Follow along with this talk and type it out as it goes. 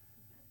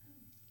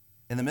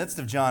In the midst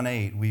of John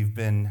 8, we've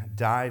been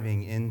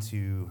diving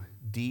into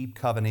deep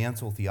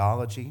covenantal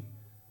theology.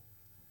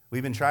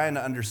 We've been trying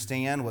to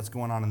understand what's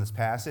going on in this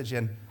passage.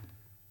 And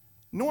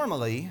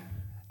normally,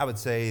 I would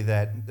say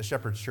that the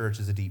Shepherd's Church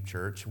is a deep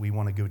church. We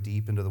want to go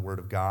deep into the Word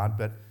of God.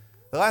 But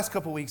the last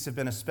couple weeks have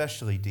been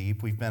especially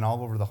deep. We've been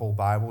all over the whole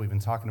Bible. We've been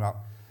talking about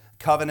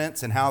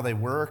covenants and how they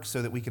work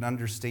so that we can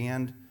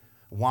understand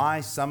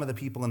why some of the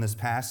people in this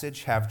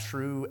passage have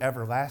true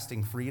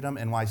everlasting freedom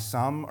and why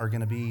some are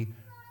going to be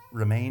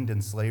remained in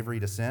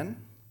slavery to sin.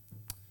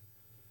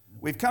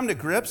 We've come to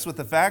grips with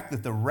the fact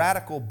that the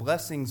radical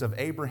blessings of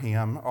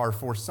Abraham are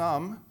for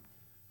some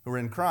who are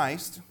in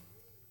Christ,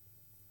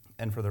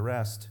 and for the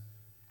rest,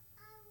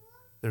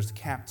 there's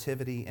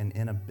captivity and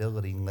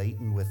inability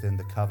latent within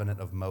the covenant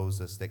of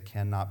Moses that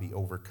cannot be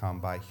overcome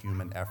by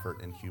human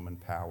effort and human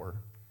power.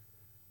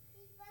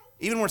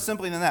 Even more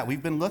simply than that,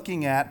 we've been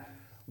looking at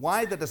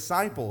why the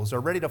disciples are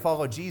ready to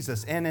follow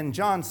Jesus. And in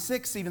John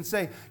 6 even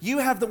say, you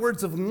have the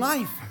words of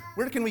life.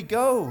 Where can we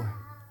go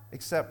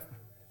except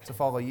to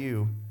follow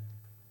you?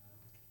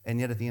 And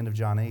yet at the end of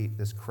John 8,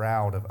 this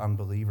crowd of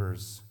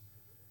unbelievers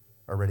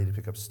are ready to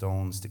pick up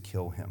stones to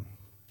kill him.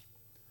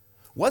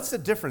 What's the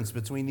difference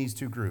between these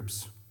two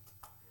groups?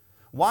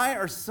 Why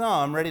are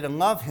some ready to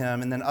love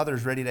him and then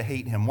others ready to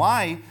hate him?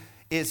 Why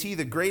is he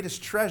the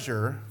greatest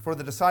treasure for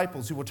the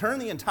disciples who will turn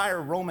the entire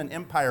Roman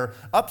Empire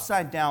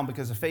upside down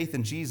because of faith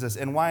in Jesus?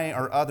 And why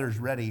are others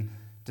ready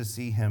to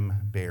see him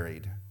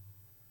buried?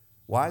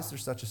 Why is there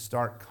such a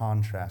stark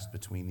contrast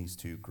between these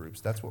two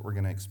groups? That's what we're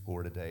going to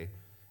explore today,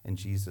 and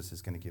Jesus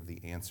is going to give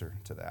the answer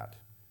to that.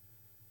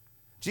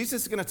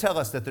 Jesus is going to tell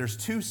us that there's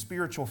two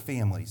spiritual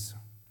families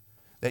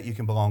that you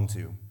can belong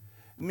to.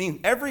 I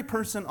mean, every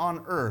person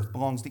on earth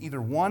belongs to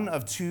either one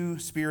of two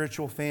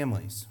spiritual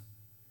families.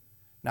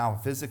 Now,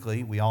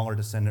 physically, we all are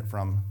descendant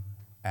from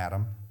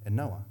Adam and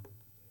Noah.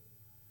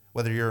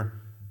 Whether you're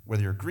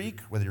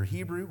Greek, whether you're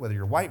Hebrew, whether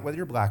you're white, whether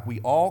you're black,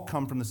 we all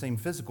come from the same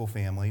physical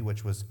family,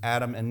 which was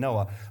Adam and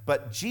Noah.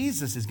 But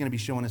Jesus is going to be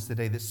showing us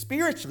today that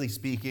spiritually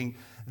speaking,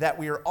 that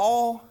we are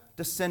all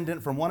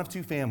descendant from one of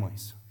two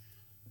families.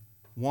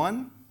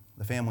 One,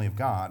 the family of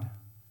God,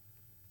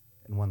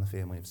 and one, the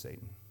family of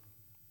Satan.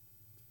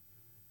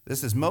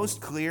 This is most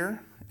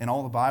clear in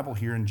all the Bible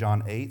here in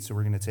John 8, so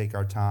we're going to take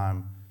our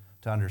time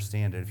to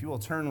understand it. If you will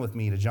turn with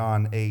me to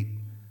John 8,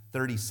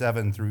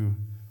 37 through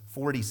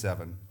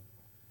 47,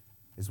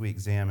 as we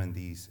examine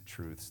these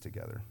truths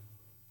together.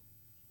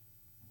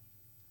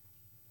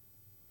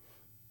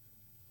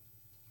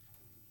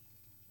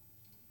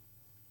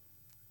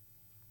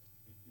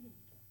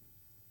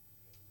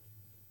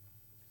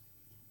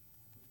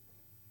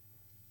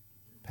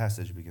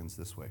 Passage begins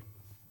this way.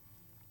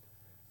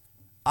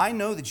 I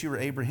know that you are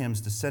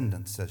Abraham's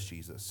descendants, says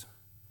Jesus.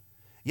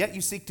 Yet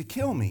you seek to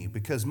kill me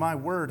because my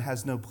word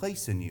has no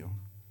place in you.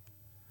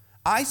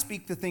 I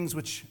speak the things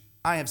which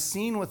I have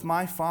seen with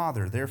my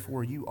Father.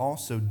 Therefore you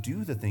also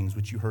do the things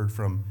which you heard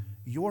from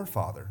your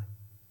father.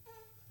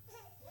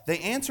 They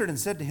answered and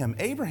said to him,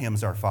 Abraham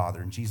is our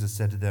father. And Jesus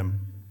said to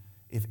them,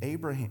 if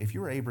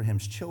you are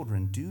Abraham's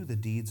children, do the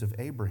deeds of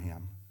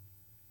Abraham.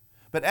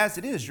 But as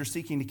it is, you're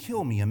seeking to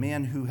kill me, a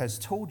man who has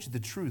told you the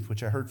truth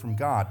which I heard from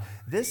God.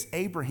 This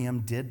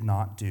Abraham did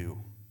not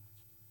do.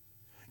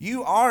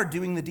 You are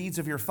doing the deeds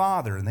of your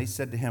father. And they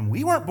said to him,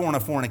 we weren't born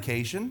of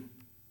fornication.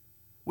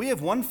 We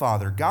have one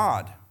Father,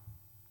 God.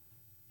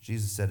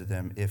 Jesus said to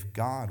them, if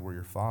God were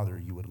your father,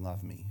 you would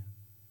love me.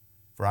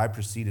 For I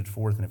proceeded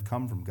forth and have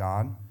come from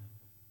God.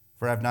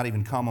 For I have not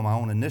even come on my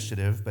own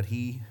initiative, but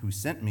he who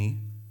sent me.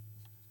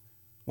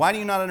 Why do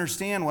you not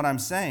understand what I'm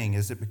saying?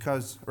 It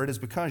is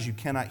because you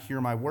cannot hear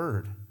my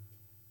word.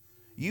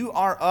 You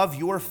are of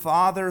your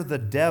father, the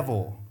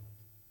devil,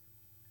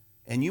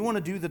 and you want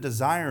to do the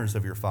desires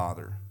of your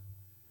father.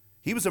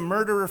 He was a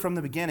murderer from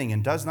the beginning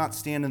and does not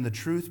stand in the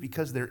truth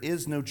because there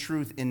is no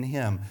truth in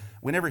him.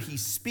 Whenever he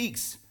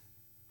speaks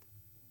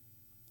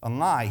a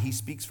lie, he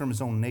speaks from his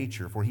own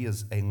nature, for he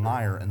is a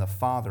liar and the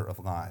father of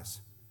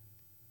lies.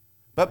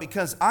 But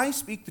because I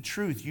speak the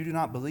truth, you do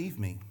not believe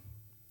me.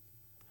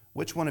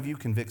 Which one of you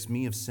convicts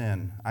me of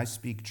sin? I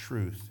speak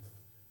truth.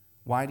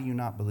 Why do you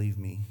not believe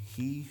me?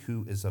 He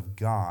who is of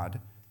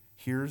God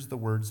hears the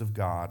words of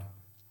God.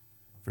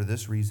 For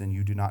this reason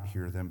you do not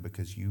hear them,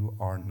 because you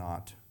are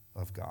not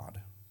of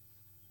God.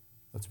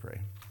 Let's pray.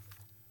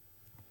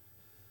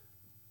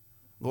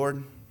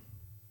 Lord,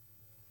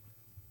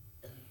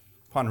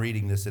 upon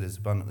reading this, it is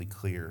abundantly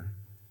clear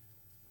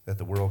that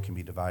the world can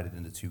be divided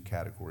into two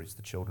categories,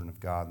 the children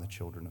of God and the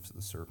children of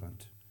the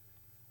serpent.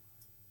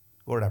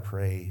 Lord, I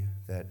pray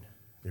that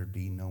there'd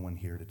be no one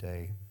here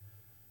today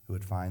who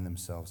would find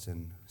themselves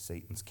in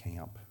Satan's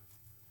camp.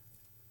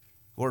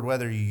 Lord,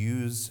 whether you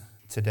use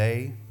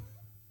today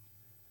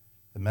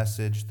the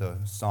message, the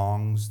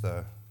songs,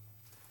 the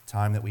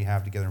time that we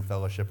have together in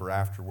fellowship or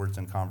afterwards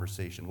in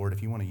conversation, Lord,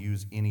 if you want to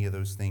use any of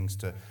those things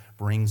to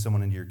bring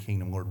someone into your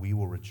kingdom, Lord, we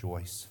will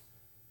rejoice.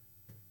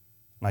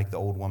 Like the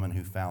old woman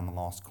who found the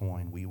lost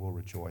coin, we will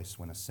rejoice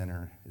when a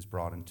sinner is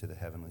brought into the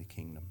heavenly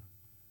kingdom.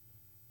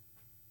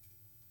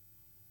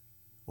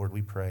 Lord,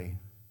 we pray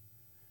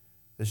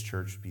this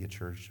church would be a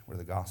church where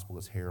the gospel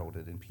is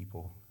heralded and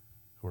people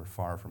who are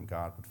far from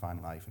God would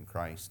find life in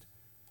Christ.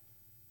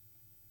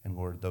 And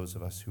Lord, those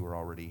of us who are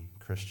already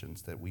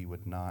Christians, that we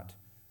would not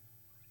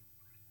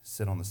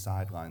sit on the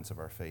sidelines of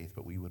our faith,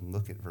 but we would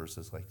look at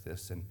verses like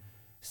this and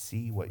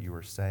see what you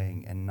are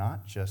saying and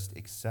not just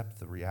accept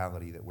the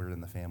reality that we're in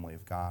the family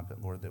of God,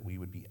 but Lord, that we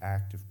would be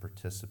active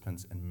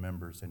participants and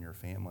members in your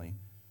family,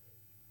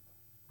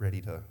 ready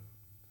to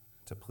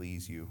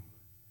please you,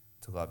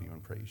 to love you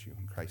and praise you.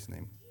 In Christ's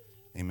name,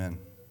 amen.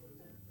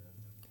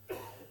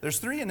 There's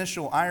three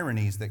initial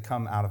ironies that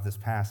come out of this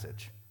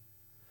passage.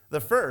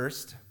 The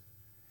first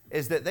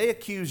is that they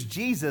accuse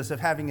Jesus of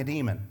having a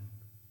demon.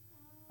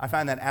 I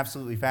find that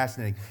absolutely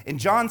fascinating. In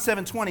John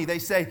 7:20, they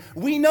say,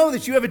 "We know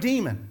that you have a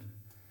demon."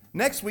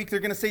 Next week, they're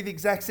going to say the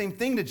exact same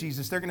thing to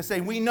Jesus. They're going to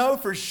say, "We know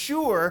for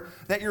sure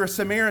that you're a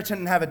Samaritan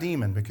and have a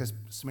demon," because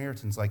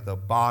Samaritan's like the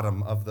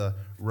bottom of the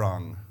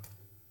rung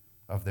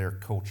of their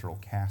cultural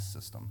caste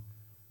system.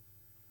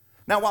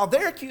 Now, while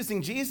they're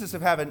accusing Jesus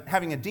of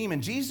having a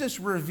demon, Jesus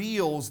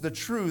reveals the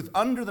truth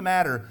under the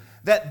matter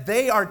that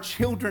they are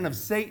children of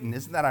Satan.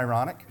 Isn't that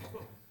ironic?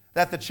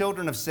 That the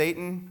children of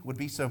Satan would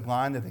be so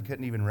blind that they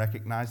couldn't even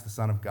recognize the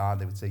Son of God.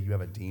 They would say, "You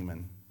have a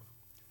demon."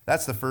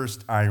 That's the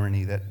first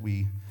irony that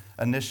we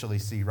initially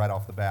see right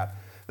off the bat.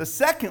 The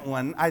second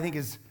one, I think,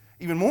 is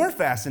even more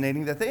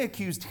fascinating, that they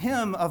accused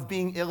him of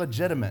being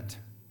illegitimate.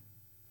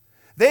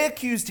 They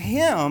accused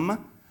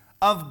him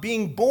of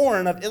being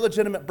born of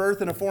illegitimate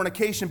birth and a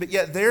fornication, but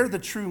yet they're the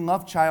true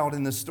love child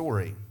in this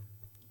story.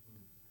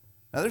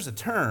 Now, there's a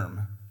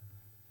term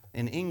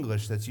in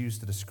English that's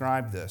used to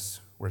describe this,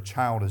 where a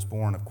child is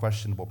born of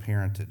questionable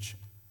parentage.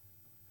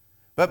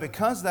 But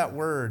because that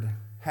word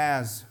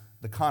has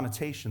the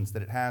connotations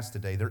that it has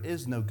today, there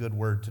is no good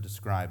word to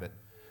describe it.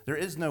 There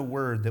is no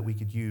word that we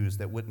could use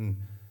that wouldn't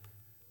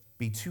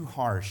be too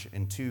harsh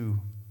and too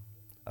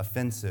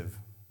offensive,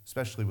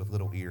 especially with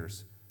little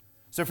ears.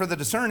 So for the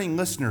discerning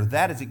listener,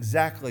 that is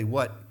exactly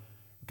what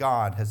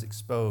God has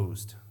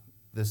exposed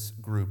this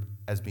group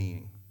as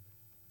being.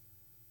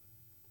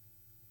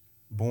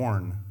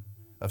 Born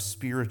of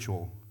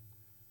spiritual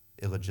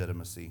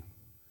illegitimacy,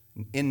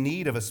 in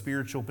need of a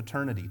spiritual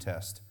paternity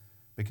test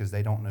because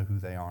they don't know who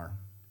they are.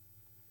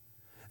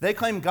 They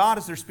claim God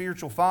as their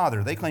spiritual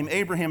father. They claim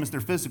Abraham as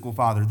their physical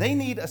father. They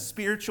need a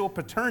spiritual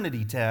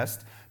paternity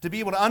test to be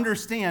able to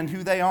understand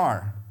who they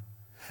are.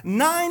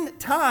 9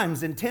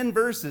 times in 10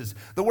 verses,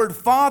 the word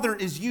father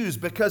is used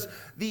because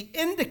the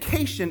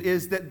indication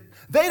is that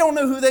they don't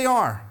know who they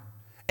are.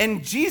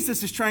 And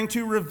Jesus is trying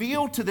to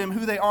reveal to them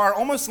who they are,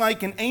 almost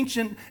like an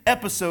ancient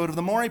episode of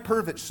the Maury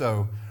Povich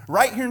show,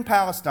 right here in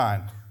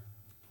Palestine.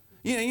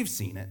 You know, you've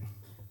seen it.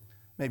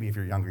 Maybe if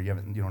you're younger, you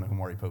don't know who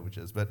Maury Povich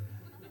is, but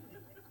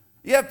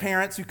you have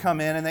parents who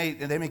come in and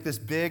they make this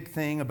big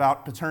thing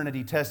about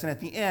paternity tests, and at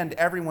the end,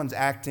 everyone's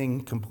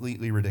acting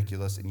completely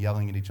ridiculous and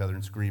yelling at each other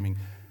and screaming.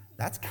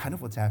 That's kind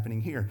of what's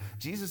happening here.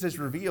 Jesus has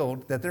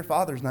revealed that their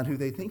father's not who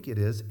they think it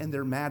is, and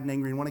they're mad and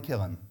angry and want to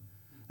kill him.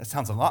 That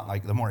sounds a lot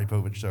like the Maury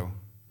Povich show,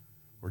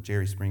 or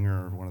Jerry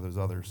Springer, or one of those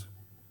others.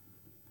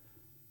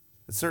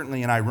 It's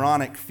certainly an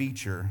ironic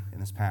feature in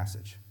this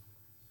passage.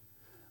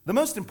 The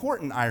most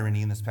important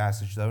irony in this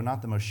passage, though,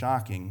 not the most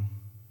shocking,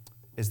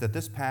 is that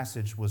this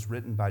passage was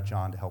written by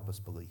John to help us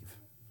believe.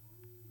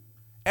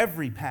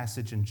 Every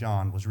passage in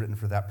John was written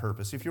for that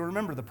purpose. If you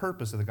remember, the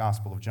purpose of the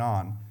Gospel of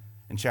John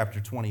in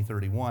chapter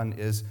 20:31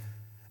 is,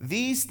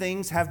 "These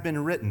things have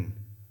been written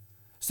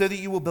so that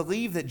you will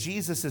believe that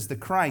Jesus is the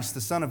Christ, the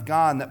Son of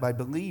God, and that by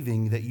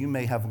believing that you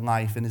may have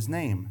life in his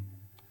name."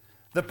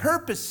 The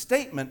purpose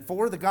statement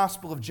for the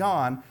Gospel of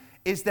John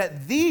is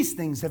that these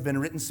things have been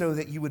written so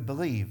that you would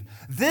believe.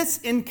 This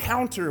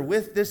encounter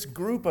with this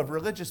group of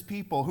religious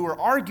people who are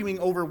arguing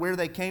over where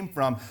they came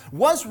from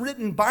was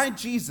written by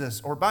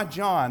Jesus, or by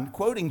John,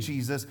 quoting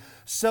Jesus,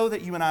 so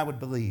that you and I would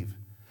believe.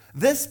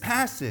 This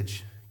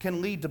passage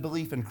can lead to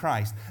belief in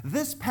Christ.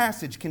 This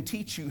passage can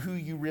teach you who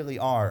you really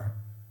are,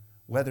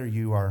 whether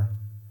you are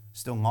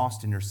still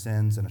lost in your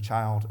sins and a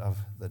child of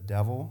the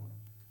devil,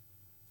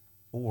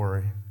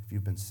 or if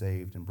you've been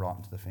saved and brought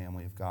into the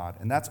family of God.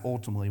 And that's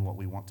ultimately what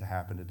we want to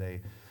happen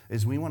today,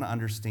 is we want to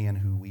understand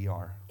who we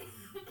are.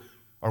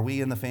 Are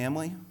we in the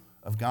family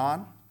of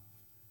God?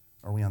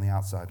 Or are we on the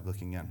outside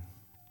looking in?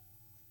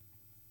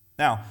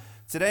 Now,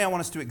 today I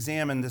want us to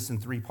examine this in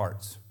 3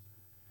 parts.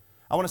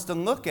 I want us to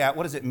look at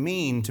what does it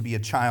mean to be a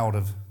child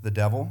of the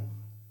devil.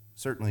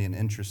 Certainly an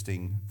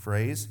interesting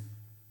phrase.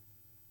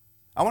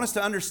 I want us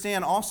to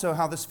understand also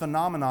how this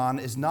phenomenon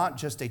is not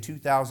just a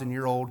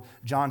 2,000-year-old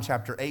John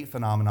chapter 8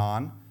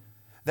 phenomenon,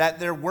 that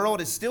their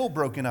world is still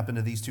broken up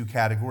into these 2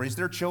 categories.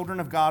 There are children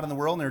of God in the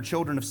world, and there are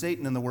children of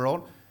Satan in the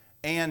world,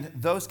 and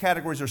those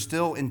categories are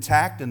still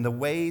intact, and the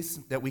ways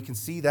that we can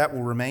see that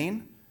will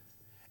remain.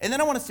 And then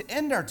I want us to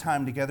end our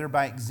time together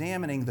by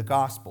examining the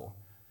gospel,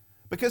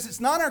 because it's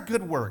not our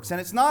good works,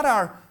 and it's not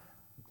our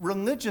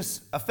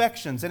religious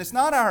affections. And it's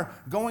not our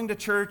going to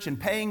church and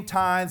paying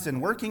tithes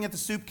and working at the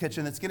soup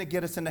kitchen that's going to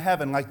get us into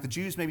heaven like the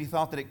Jews maybe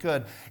thought that it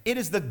could. It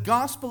is the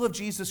gospel of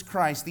Jesus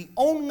Christ, the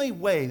only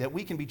way that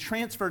we can be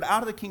transferred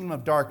out of the kingdom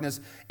of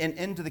darkness and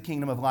into the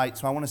kingdom of light.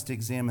 So I want us to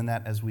examine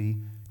that as we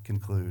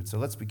conclude. So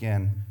let's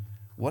begin.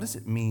 What does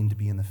it mean to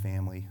be in the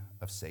family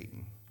of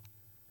Satan?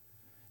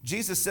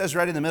 Jesus says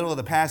right in the middle of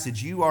the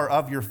passage, "You are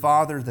of your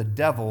father, the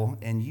devil,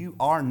 and you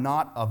are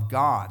not of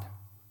God."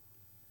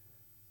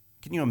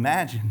 Can you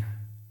imagine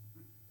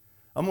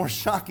a more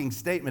shocking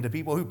statement to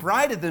people who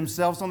prided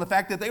themselves on the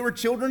fact that they were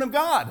children of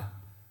God?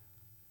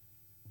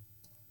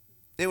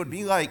 It would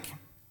be like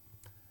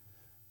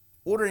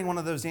ordering one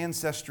of those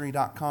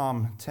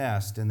Ancestry.com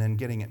tests and then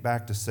getting it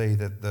back to say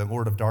that the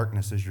Lord of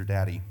Darkness is your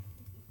daddy.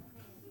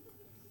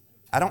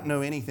 I don't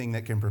know anything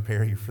that can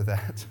prepare you for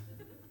that.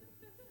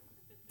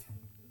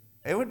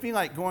 It would be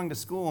like going to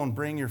school and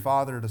bring your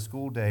father to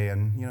school day,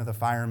 and the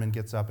fireman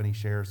gets up and he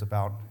shares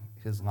about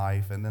his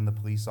life, and then the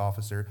police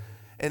officer,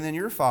 and then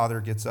your father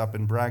gets up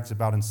and brags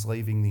about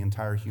enslaving the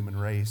entire human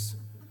race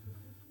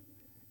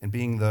and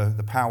being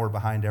the power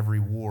behind every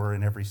war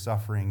and every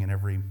suffering and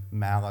every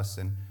malice,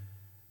 and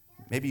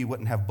maybe you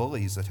wouldn't have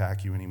bullies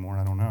attack you anymore,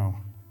 I don't know.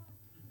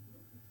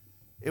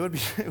 It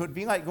would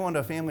be like going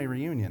to a family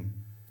reunion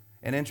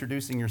and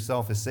introducing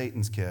yourself as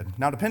Satan's kid.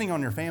 Now, depending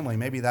on your family,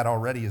 maybe that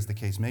already is the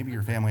case. Maybe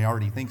your family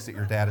already thinks that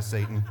your dad is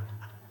Satan.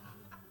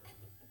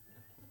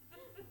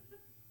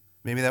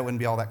 Maybe that wouldn't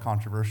be all that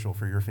controversial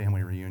for your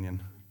family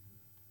reunion.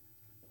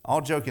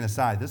 All joking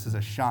aside, this is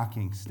a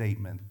shocking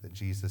statement that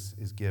Jesus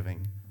is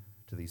giving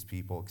to these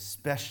people,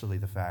 especially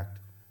the fact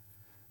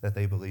that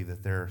they believe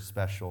that they're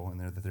special and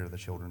that they're the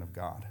children of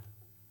God.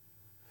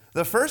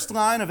 The first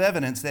line of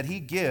evidence that he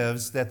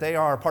gives that they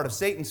are a part of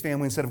Satan's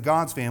family instead of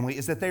God's family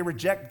is that they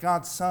reject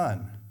God's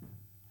Son.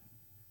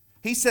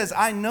 He says,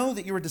 "I know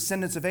that you are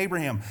descendants of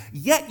Abraham,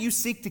 yet you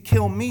seek to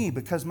kill me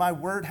because my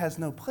word has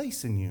no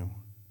place in you."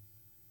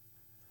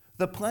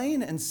 The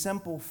plain and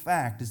simple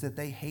fact is that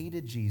they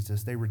hated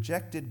Jesus, they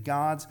rejected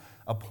God's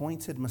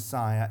appointed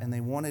Messiah, and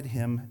they wanted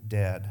him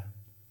dead.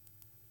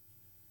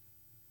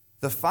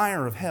 The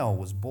fire of hell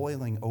was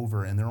boiling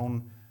over in their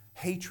own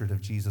hatred of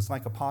Jesus,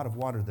 like a pot of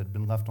water that had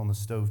been left on the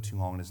stove too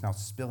long and is now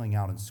spilling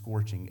out and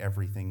scorching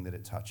everything that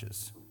it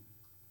touches.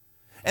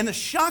 And the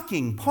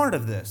shocking part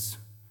of this,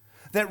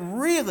 that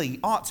really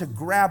ought to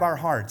grab our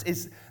hearts,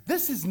 is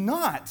this is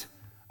not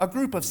a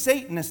group of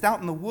Satanists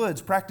out in the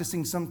woods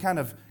practicing some kind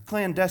of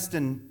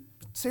clandestine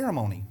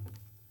ceremony.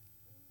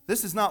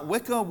 This is not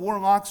Wicca,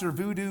 warlocks, or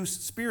voodoo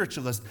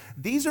spiritualists.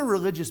 These are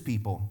religious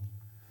people.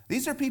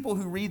 These are people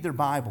who read their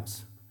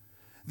Bibles.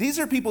 These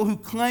are people who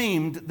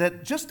claimed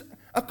that just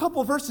a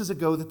couple verses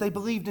ago that they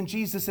believed in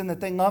Jesus and that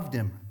they loved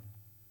him.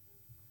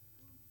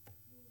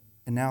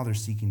 And now they're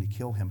seeking to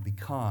kill him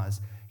because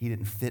he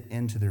didn't fit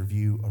into their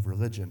view of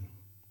religion.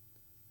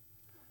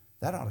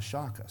 That ought to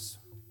shock us.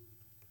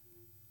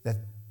 That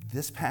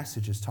this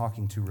passage is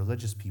talking to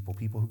religious people,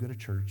 people who go to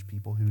church,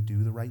 people who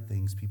do the right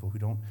things, people who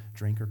don't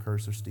drink or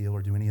curse or steal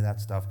or do any of that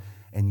stuff,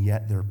 and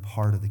yet they're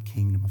part of the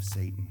kingdom of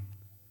Satan.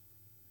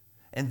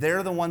 And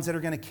they're the ones that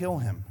are going to kill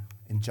him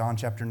in John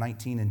chapter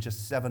 19 in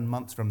just 7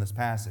 months from this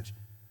passage.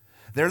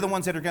 They're the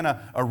ones that are going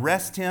to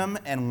arrest him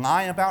and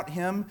lie about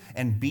him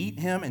and beat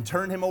him and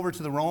turn him over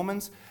to the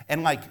Romans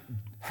and like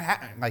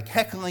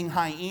heckling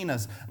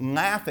hyenas,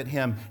 laugh at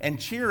him and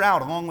cheer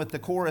out along with the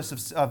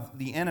chorus of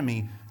the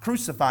enemy,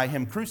 crucify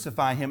him,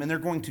 and they're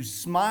going to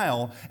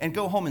smile and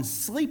go home and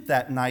sleep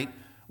that night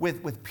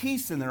with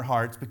peace in their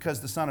hearts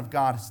because the Son of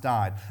God has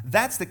died.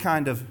 That's the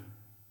kind of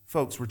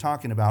folks we're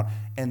talking about,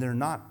 and they're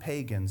not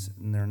pagans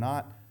and they're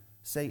not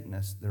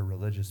Satanists, they're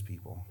religious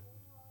people.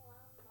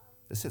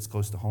 This hits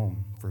close to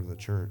home for the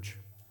church.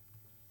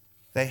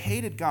 They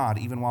hated God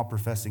even while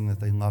professing that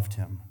they loved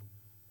him,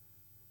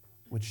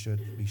 which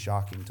should be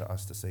shocking to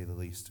us to say the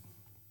least.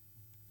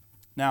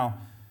 Now,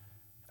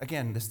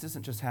 again, this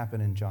doesn't just happen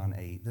in John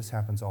 8. This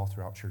happens all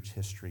throughout church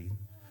history.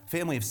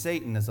 Family of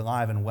Satan is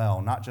alive and well,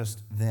 not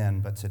just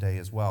then, but today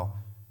as well.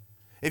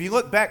 If you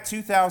look back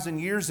 2,000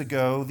 years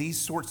ago, these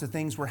sorts of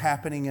things were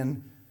happening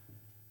in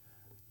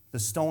the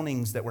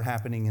stonings that were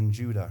happening in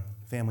Judah.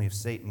 Family of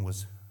Satan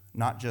was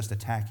not just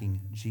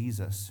attacking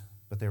Jesus,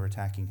 but they were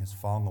attacking his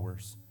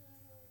followers.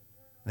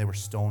 They were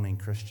stoning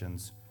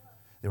Christians.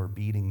 They were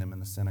beating them in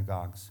the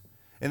synagogues.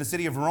 In the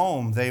city of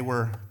Rome, they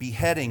were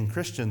beheading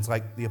Christians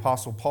like the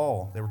Apostle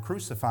Paul. They were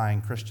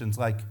crucifying Christians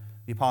like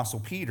the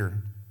Apostle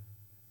Peter.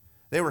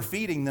 They were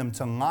feeding them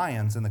to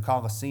lions in the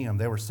Colosseum.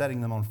 They were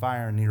setting them on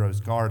fire in Nero's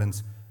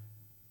gardens.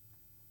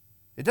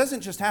 It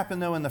doesn't just happen,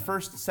 though, in the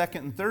 1st, 2nd,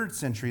 and 3rd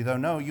century, though.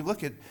 No, you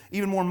look at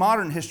even more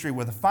modern history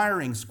where the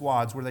firing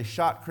squads where they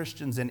shot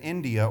Christians in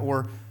India,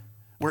 or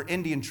where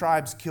Indian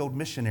tribes killed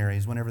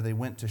missionaries whenever they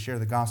went to share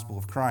the gospel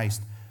of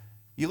Christ.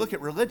 You look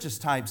at religious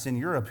types in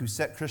Europe who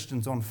set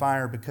Christians on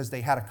fire because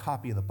they had a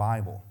copy of the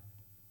Bible.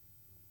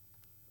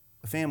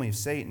 The family of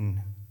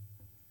Satan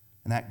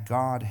and that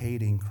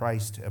God-hating,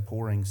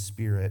 Christ-abhorring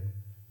spirit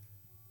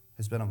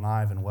has been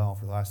alive and well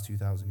for the last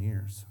 2,000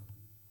 years.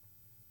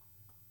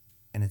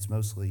 and it's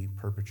mostly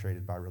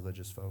perpetrated by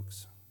religious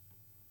folks.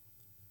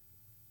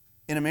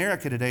 In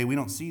America today, we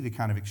don't see the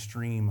kind of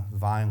extreme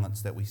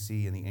violence that we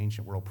see in the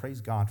ancient world.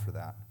 Praise God for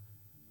that.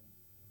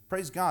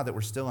 Praise God that we're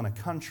still in a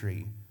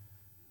country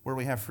where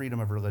we have freedom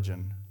of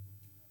religion.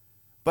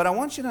 But I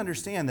want you to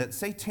understand that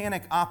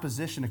satanic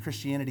opposition to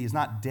Christianity is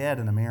not dead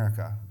in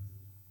America.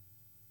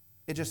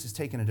 It just has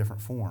taken a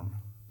different form.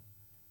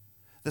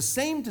 The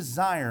same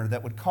desire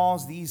that would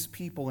cause these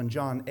people in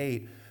John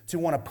 8 to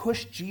want to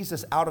push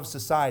Jesus out of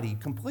society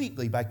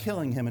completely by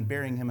killing him and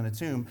burying him in a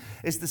tomb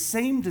is the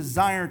same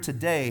desire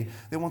today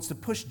that wants to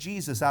push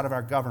Jesus out of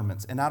our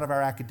governments and out of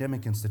our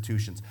academic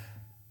institutions.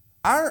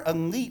 Our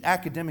elite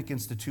academic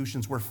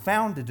institutions were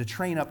founded to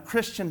train up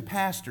Christian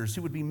pastors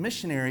who would be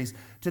missionaries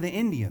to the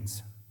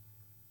Indians.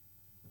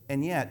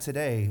 And yet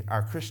today,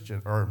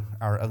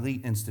 our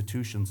elite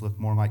institutions look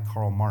more like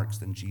Karl Marx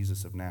than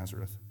Jesus of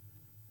Nazareth.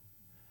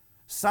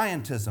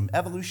 Scientism,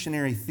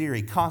 evolutionary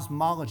theory,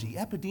 cosmology,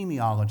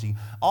 epidemiology,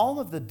 all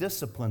of the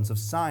disciplines of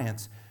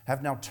science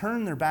have now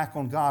turned their back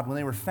on God when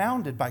they were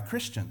founded by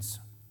Christians,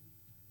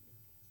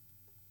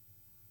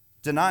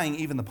 denying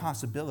even the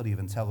possibility of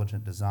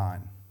intelligent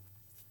design.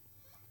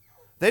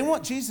 They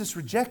want Jesus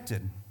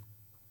rejected.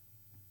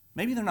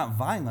 Maybe they're not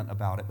violent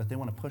about it, but they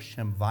want to push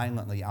him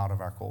violently out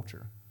of our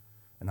culture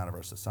and out of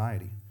our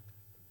society.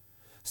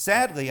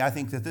 Sadly, I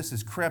think that this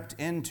has crept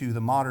into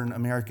the modern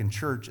American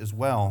church as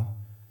well,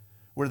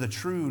 where the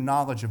true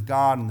knowledge of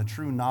God and the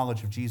true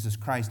knowledge of Jesus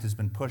Christ has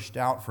been pushed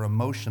out for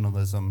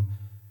emotionalism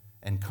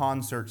and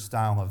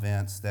concert-style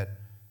events that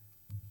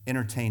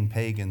entertain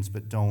pagans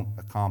but don't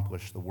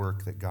accomplish the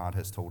work that God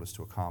has told us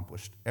to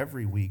accomplish.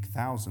 Every week,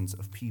 thousands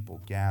of people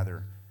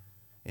gather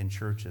in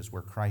churches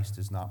where Christ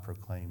is not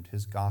proclaimed,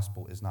 his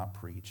gospel is not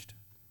preached.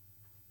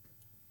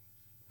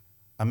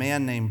 A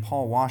man named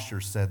Paul Washer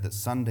said that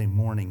Sunday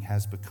morning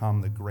has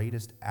become the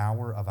greatest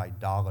hour of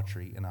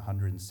idolatry in a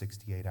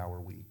 168-hour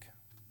week.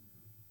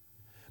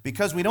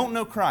 Because we don't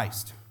know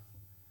Christ,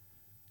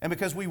 and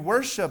because we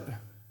worship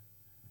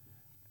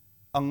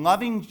a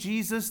loving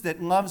Jesus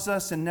that loves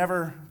us and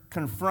never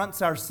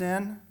confronts our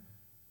sin.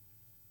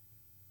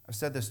 I've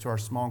said this to our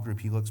small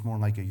group, he looks more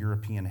like a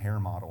European hair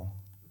model.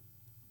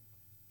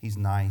 He's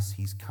nice,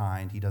 he's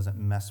kind, he doesn't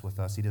mess with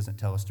us, he doesn't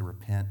tell us to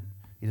repent,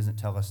 he doesn't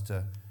tell us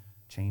to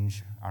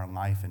change our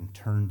life and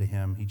turn to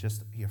him.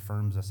 He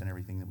affirms us in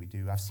everything that we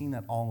do. I've seen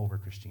that all over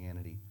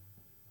Christianity.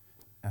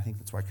 And I think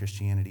that's why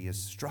Christianity is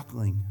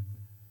struggling.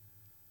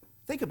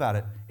 Think about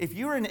it. If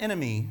you were an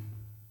enemy,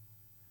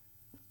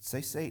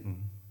 say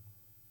Satan,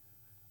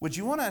 would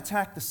you want to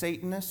attack the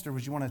Satanist or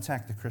would you want to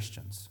attack the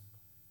Christians?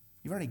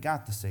 You've already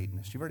got the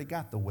Satanist. You've already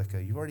got the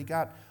Wicca. You've already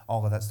got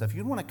all of that stuff.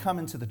 You'd want to come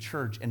into the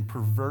church and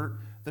pervert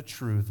the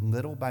truth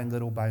little by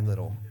little by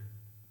little.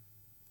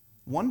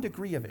 1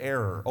 degree of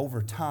error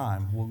over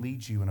time will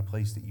lead you in a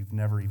place that you've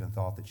never even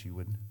thought that you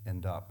would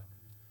end up.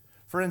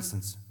 For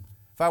instance,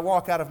 if I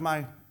walk out of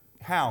my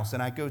house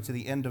and I go to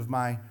the end of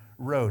my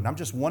road and I'm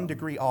just 1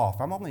 degree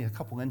off, I'm only a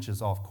couple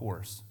inches off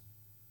course.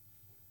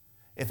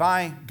 If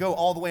I go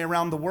all the way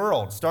around the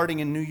world, starting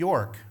in New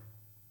York,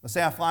 let's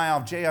say I fly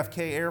out of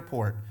JFK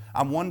Airport,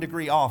 I'm 1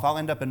 degree off, I'll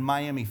end up in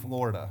Miami,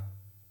 Florida.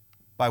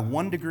 By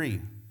 1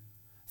 degree,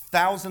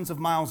 thousands of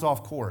miles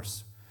off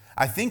course.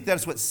 I think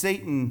that's what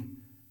Satan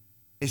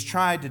is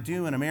tried to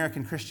do in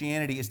American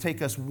Christianity, is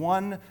take us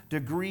 1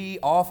 degree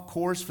off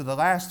course for the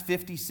last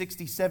 50,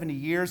 60, 70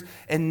 years,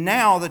 and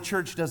now the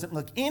church doesn't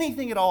look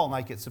anything at all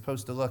like it's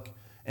supposed to look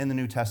in the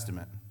New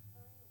Testament.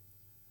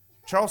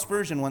 Charles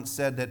Spurgeon once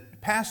said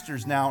that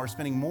pastors now are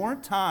spending more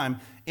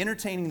time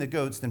entertaining the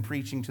goats than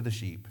preaching to the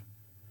sheep.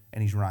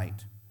 And he's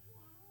right.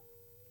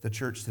 The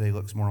church today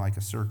looks more like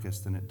a circus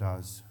than it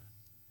does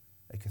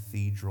a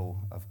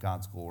cathedral of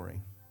God's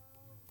glory.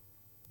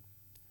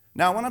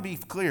 Now, I want to be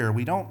clear.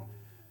 We don't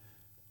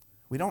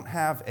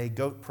have a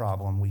goat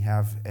problem. We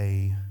have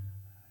a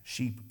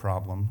sheep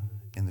problem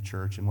in the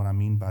church. And what I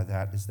mean by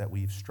that is that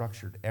we've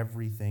structured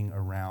everything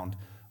around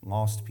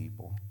lost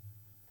people.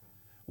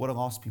 What do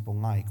lost people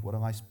like? What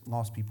do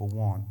lost people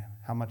want?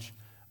 How much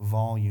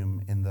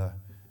volume in the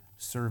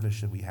service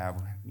should we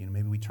have?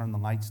 Maybe we turn the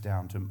lights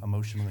down to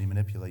emotionally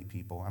manipulate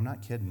people. I'm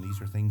not kidding. These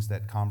are things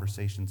that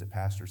conversations that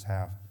pastors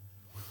have.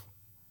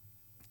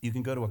 You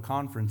can go to a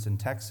conference in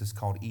Texas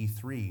called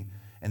E3,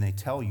 and they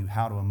tell you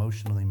how to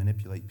emotionally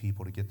manipulate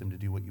people to get them to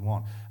do what you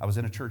want. I was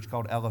in a church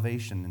called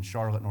Elevation in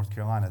Charlotte, North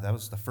Carolina. That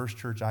was the first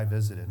church I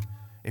visited.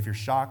 If you're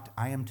shocked,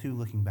 I am too,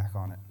 looking back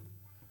on it.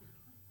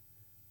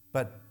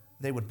 But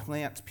they would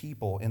plant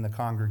people in the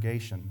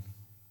congregation.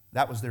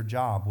 That was their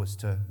job, was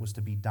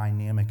to be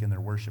dynamic in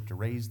their worship, to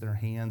raise their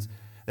hands.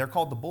 They're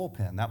called the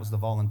bullpen. That was the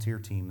volunteer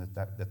team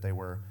that they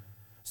were.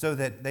 So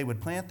that they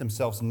would plant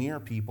themselves near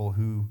people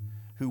who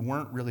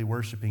weren't really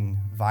worshiping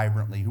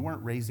vibrantly, who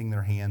weren't raising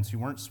their hands, who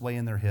weren't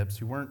swaying their hips,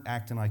 who weren't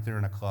acting like they're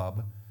in a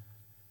club.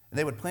 And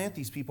they would plant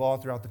these people all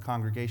throughout the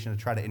congregation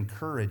to try to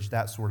encourage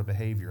that sort of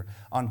behavior.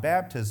 On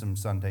baptism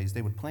Sundays,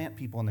 they would plant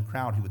people in the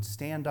crowd who would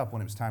stand up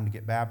when it was time to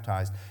get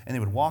baptized, and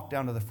they would walk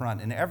down to the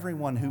front, and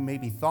everyone who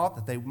maybe thought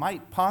that they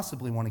might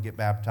possibly want to get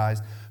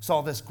baptized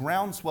saw this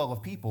groundswell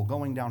of people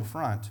going down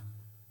front,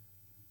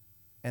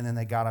 and then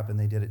they got up and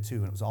they did it too,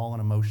 and it was all an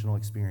emotional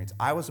experience.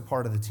 I was a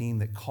part of the team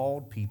that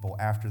called people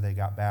after they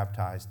got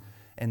baptized,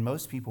 and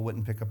most people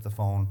wouldn't pick up the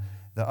phone.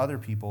 The other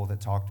people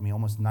that talked to me,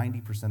 almost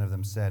 90% of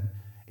them said,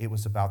 it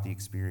was about the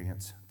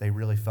experience. They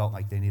really felt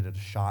like they needed a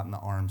shot in the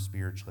arm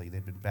spiritually.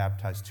 They'd been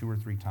baptized 2 or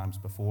 3 times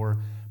before,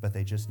 but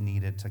they just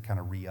needed to kind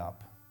of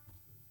re-up.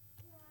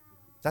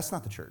 That's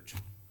not the church.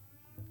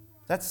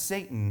 That's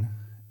Satan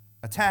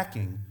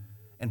attacking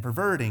and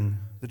perverting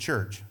the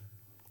church.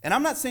 And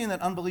I'm not saying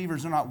that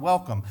unbelievers are not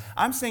welcome.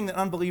 I'm saying that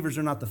unbelievers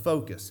are not the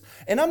focus.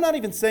 And I'm not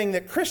even saying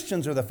that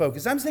Christians are the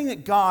focus. I'm saying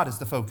that God is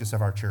the focus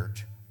of our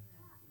church.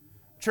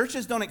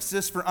 Churches don't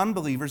exist for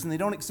unbelievers, and they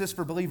don't exist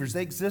for believers.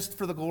 They exist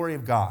for the glory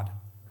of God.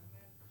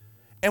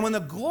 And when the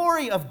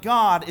glory of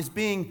God is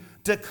being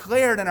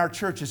declared in our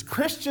churches,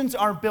 Christians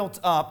are built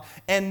up,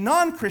 and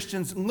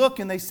non-Christians look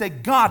and they say,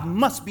 God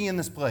must be in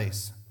this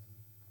place.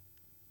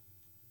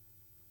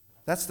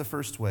 That's the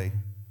first way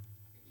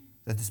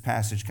that this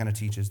passage kind of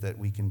teaches that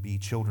we can be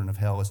children of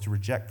hell, is to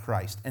reject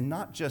Christ, and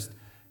not just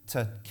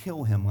to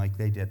kill him like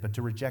they did, but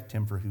to reject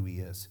him for who he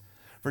is,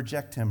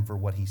 reject him for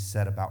what he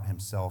said about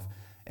himself,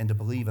 and to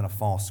believe in a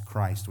false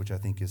Christ, which I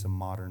think is a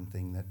modern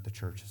thing that the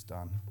church has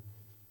done.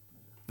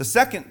 The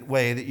second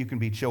way that you can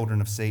be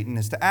children of Satan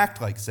is to act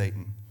like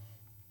Satan.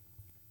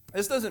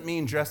 This doesn't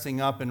mean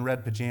dressing up in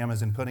red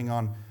pajamas and putting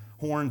on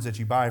horns that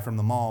you buy from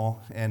the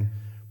mall and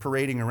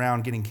parading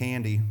around getting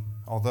candy,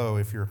 although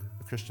if you're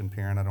a Christian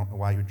parent, I don't know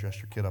why you would dress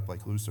your kid up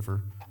like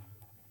Lucifer.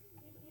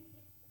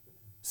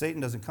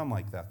 Satan doesn't come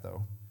like that,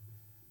 though.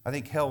 I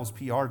think hell's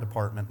PR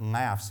department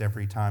laughs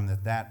every time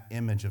that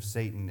image of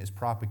Satan is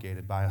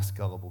propagated by us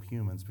gullible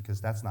humans, because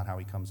that's not how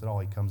he comes at all.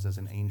 He comes as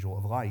an angel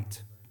of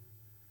light.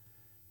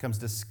 He comes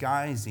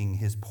disguising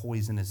his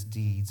poisonous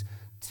deeds,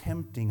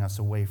 tempting us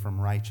away from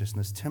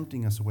righteousness,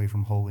 tempting us away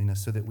from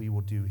holiness so that we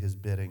will do his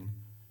bidding.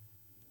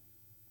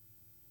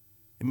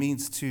 It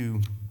means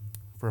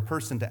for a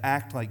person to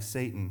act like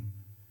Satan,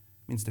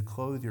 it means to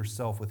clothe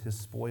yourself with his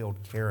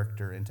spoiled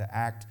character and to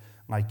act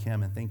like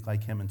him and think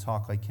like him and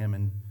talk like him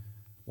and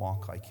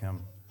walk like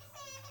him.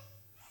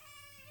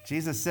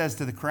 Jesus says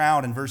to the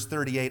crowd in verse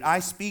 38, I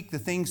speak the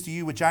things to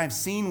you which I have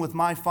seen with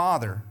my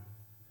Father.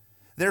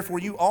 Therefore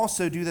you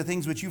also do the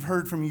things which you've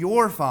heard from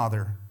your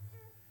father.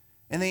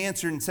 And they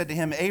answered and said to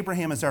him,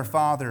 Abraham is our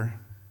father.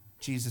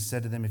 Jesus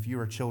said to them, if you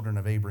are children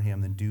of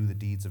Abraham, then do the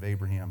deeds of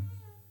Abraham.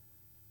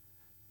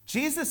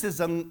 Jesus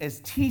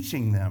is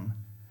teaching them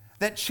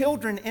that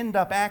children end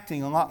up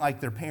acting a lot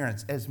like their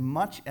parents, as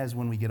much as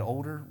when we get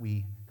older,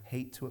 we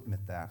hate to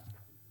admit that.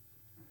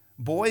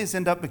 Boys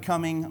end up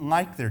becoming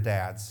like their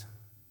dads.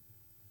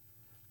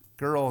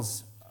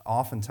 Girls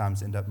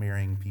oftentimes end up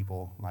marrying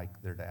people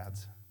like their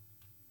dads.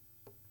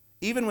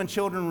 Even when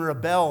children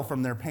rebel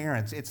from their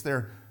parents, it's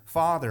their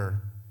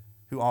father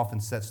who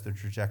often sets the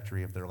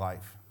trajectory of their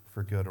life,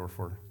 for good or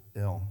for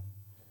ill.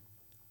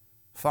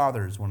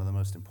 Father is one of the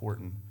most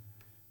important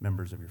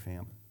members of your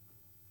family.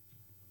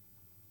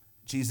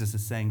 Jesus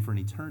is saying, for an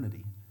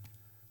eternity,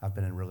 I've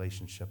been in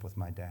relationship with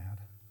my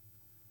dad.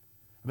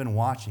 I've been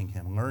watching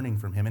him, learning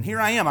from him. And here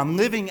I am. I'm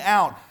living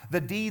out the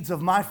deeds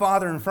of my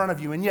Father in front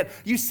of you. And yet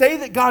you say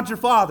that God's your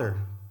Father.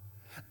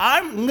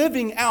 I'm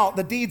living out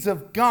the deeds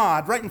of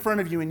God right in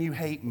front of you, and you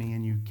hate me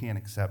and you can't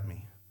accept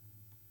me.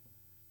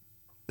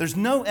 There's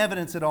no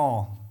evidence at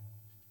all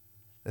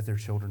that they're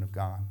children of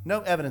God.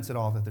 No evidence at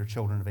all that they're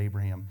children of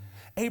Abraham.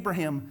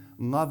 Abraham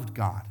loved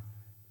God.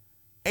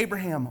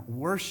 Abraham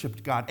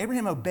worshiped God.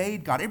 Abraham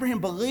obeyed God. Abraham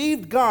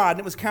believed God, and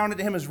it was counted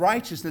to him as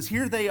righteousness.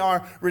 Here they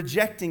are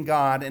rejecting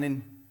God, and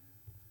in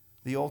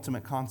the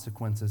ultimate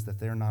consequence is that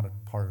they're not a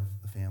part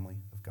of the family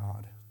of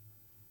God.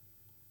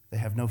 They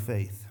have no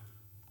faith.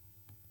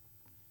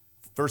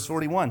 Verse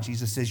 41,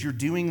 Jesus says, you're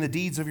doing the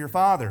deeds of your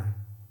father.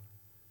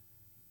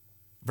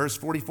 Verse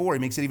 44, he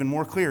makes it even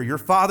more clear. Your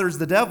father's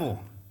the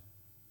devil,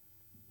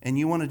 and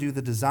you want to do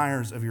the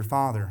desires of your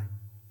father.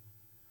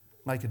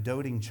 Like a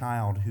doting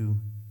child who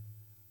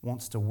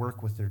wants to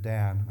work with their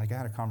dad. Like I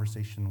had a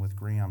conversation with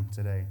Graham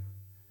today,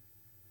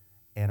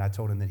 and I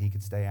told him that he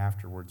could stay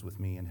afterwards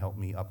with me and help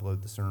me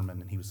upload the sermon,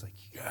 and he was like,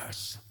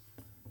 yes,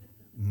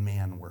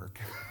 man work.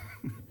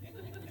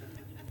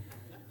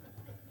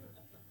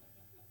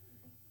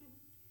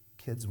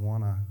 Kids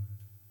want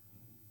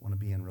to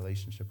be in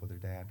relationship with their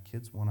dad.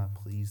 Kids want to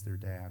please their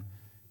dad.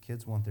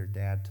 Kids want their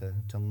dad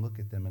to look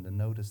at them and to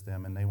notice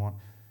them, and they want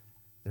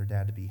their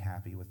dad to be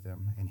happy with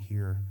them. And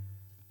here,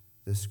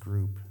 this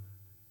group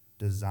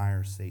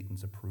desire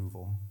Satan's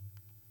approval.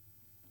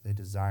 They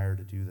desire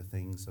to do the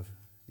things of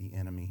the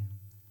enemy.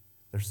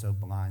 They're so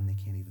blind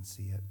they can't even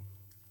see it.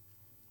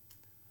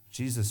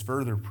 Jesus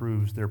further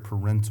proves their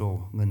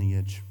parental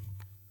lineage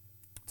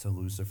to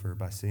Lucifer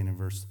by saying in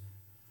verse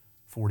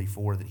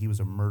 44 that he was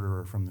a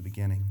murderer from the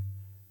beginning.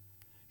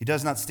 He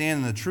does not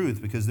stand in the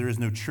truth because there is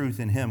no truth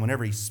in him.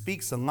 Whenever he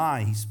speaks a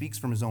lie, he speaks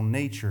from his own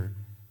nature.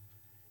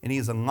 And he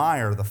is a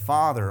liar, the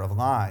father of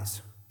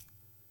lies.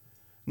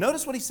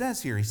 Notice what he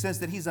says here. He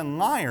says that he's a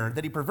liar,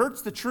 that he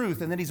perverts the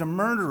truth, and that he's a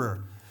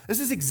murderer. This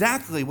is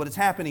exactly what is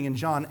happening in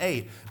John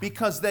 8.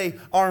 Because they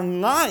are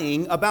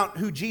lying about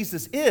who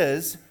Jesus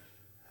is,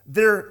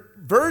 their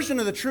version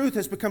of the truth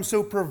has become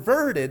so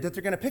perverted that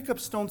they're going to pick up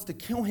stones to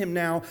kill him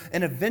now,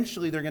 and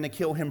eventually they're going to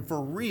kill him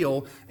for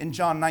real in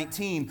John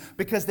 19,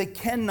 because they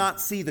cannot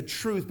see the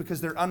truth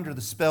because they're under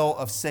the spell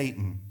of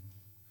Satan.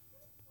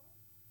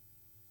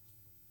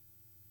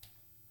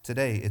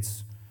 Today,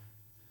 it's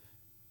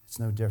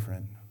no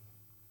different.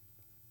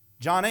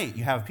 John 8,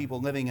 you have people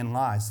living in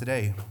lies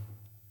today.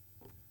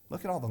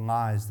 Look at all the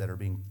lies that are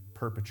being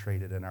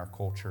perpetrated in our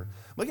culture.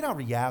 Look at how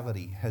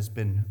reality has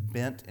been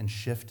bent and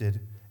shifted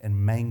and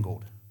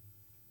mangled.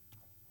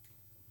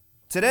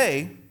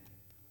 Today,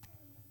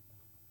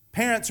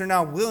 parents are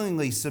now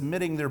willingly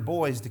submitting their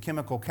boys to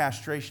chemical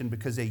castration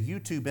because a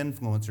YouTube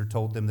influencer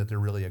told them that they're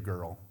really a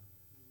girl.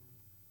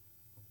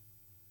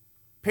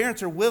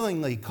 Parents are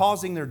willingly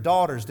causing their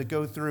daughters to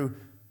go through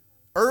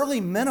early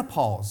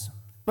menopause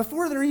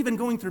before they're even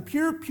going through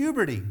pure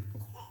puberty,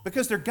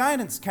 because their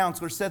guidance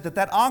counselor said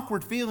that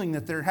awkward feeling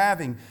that they're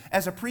having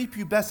as a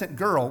prepubescent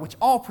girl, which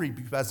all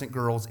prepubescent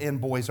girls and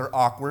boys are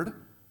awkward.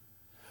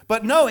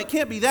 But no, it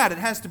can't be that. It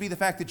has to be the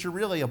fact that you're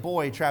really a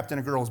boy trapped in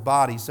a girl's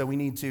body, so we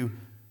need to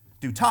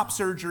do top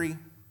surgery.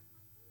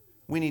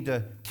 We need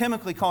to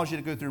chemically cause you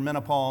to go through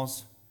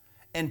menopause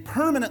and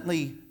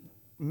permanently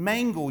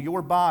mangle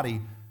your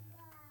body.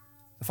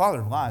 The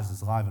father of lies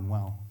is alive and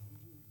well.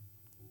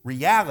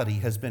 Reality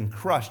has been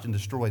crushed and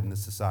destroyed in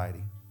this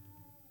society.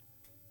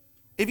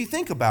 If you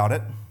think about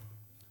it,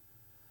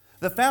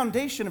 the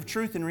foundation of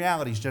truth and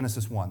reality is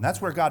Genesis 1.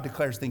 That's where God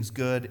declares things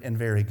good and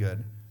very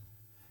good.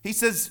 He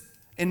says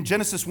in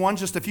Genesis 1,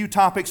 just a few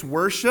topics: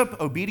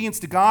 worship, obedience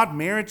to God,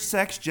 marriage,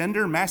 sex,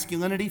 gender,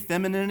 masculinity,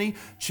 femininity,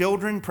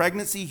 children,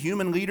 pregnancy,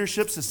 human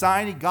leadership,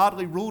 society,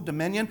 godly rule,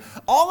 dominion.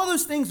 All of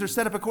those things are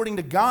set up according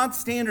to God's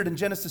standard in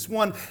Genesis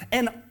 1,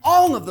 and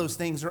all of those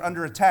things are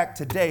under attack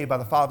today by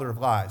the father of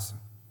lies.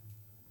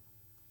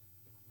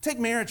 Take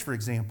marriage, for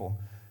example.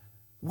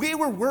 We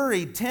were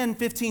worried 10,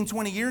 15,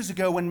 20 years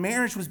ago when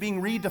marriage was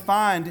being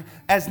redefined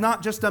as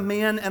not just a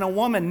man and a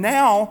woman.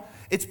 Now,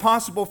 it's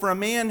possible for a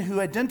man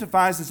who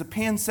identifies as a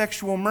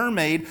pansexual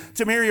mermaid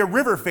to marry a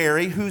river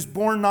fairy who's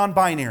born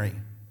non-binary.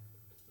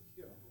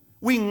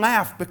 We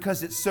laugh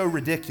because it's so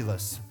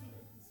ridiculous.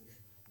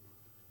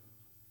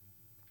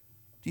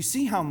 Do you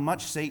see how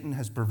much Satan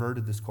has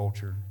perverted this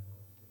culture?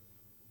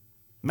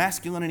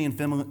 Masculinity and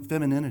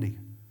femininity.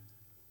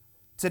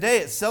 Today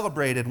it's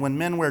celebrated when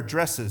men wear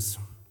dresses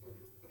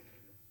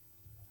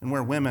and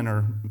where women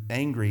are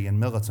angry and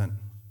militant.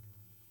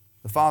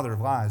 The father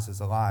of lies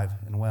is alive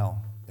and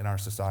well in our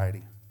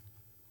society.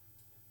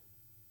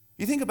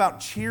 You think about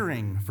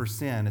cheering for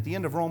sin. At the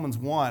end of Romans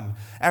 1,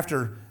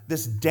 after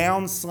this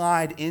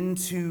downslide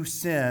into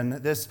sin,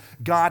 this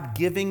God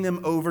giving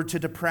them over to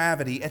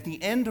depravity, at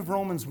the end of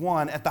Romans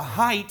 1, at the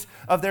height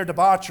of their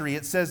debauchery,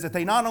 it says that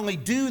they not only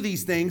do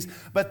these things,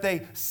 but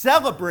they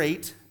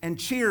celebrate and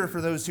cheer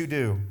for those who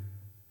do.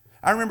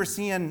 I remember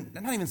seeing,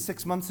 not even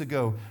 6 months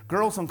ago,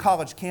 girls on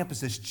college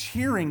campuses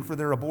cheering for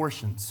their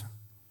abortions.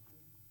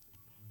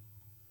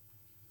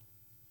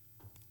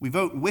 We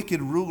vote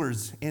wicked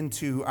rulers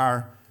into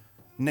our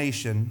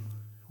nation.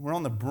 We're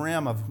on the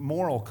brim of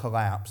moral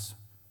collapse.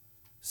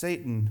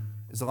 Satan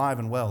is alive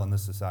and well in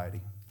this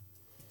society.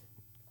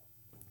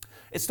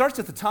 It starts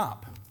at the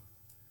top.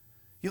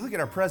 You look at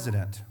our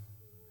president.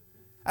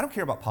 I don't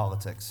care about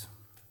politics.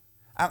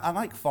 I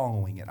like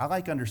following it. I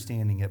like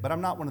understanding it, but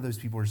I'm not one of those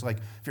people who's like,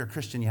 if you're a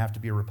Christian, you have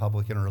to be a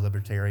Republican or a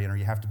Libertarian, or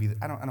you have to be,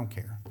 I don't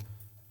care.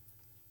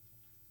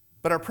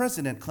 But our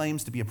president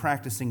claims to be a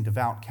practicing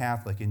devout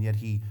Catholic, and yet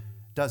he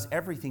does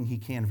everything he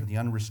can for the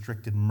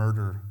unrestricted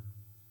murder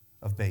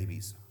of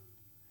babies.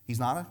 He's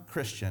not a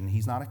Christian.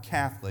 He's not a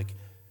Catholic.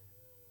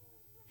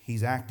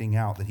 He's acting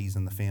out that he's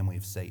in the family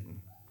of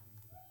Satan.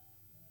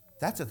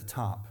 That's at the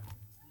top.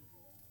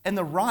 And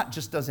the rot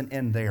just doesn't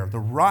end there. The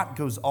rot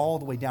goes all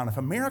the way down. If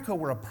America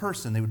were a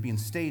person, they would be in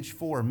stage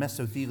 4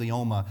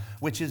 mesothelioma,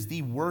 which is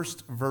the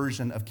worst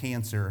version of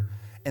cancer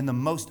and the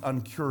most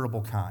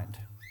uncurable kind.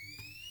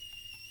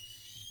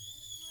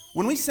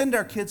 When we send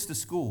our kids to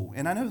school,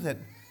 and I know that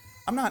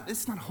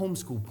it's not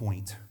homeschool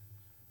point,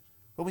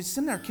 but we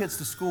send our kids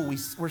to school,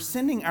 we're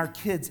sending our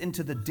kids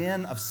into the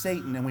den of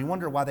Satan, and we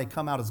wonder why they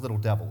come out as little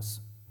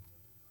devils.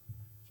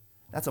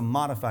 That's a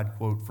modified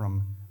quote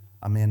from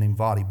a man named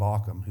Vadi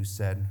Bakum, who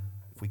said,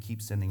 if we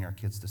keep sending our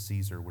kids to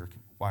Caesar,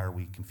 why are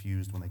we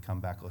confused when they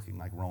come back looking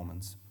like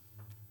Romans?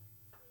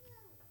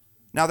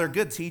 Now, they're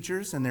good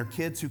teachers, and they're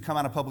kids who come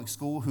out of public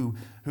school who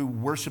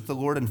worship the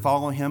Lord and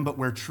follow Him, but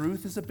where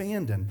truth is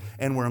abandoned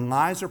and where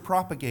lies are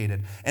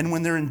propagated, and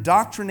when they're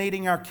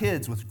indoctrinating our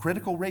kids with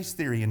critical race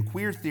theory and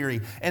queer theory,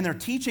 and they're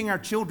teaching our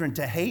children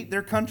to hate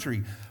their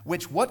country,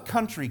 which what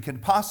country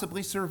could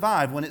possibly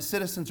survive when its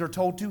citizens are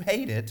told to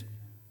hate it?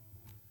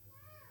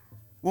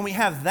 when we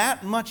have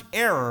that much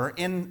error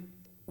in,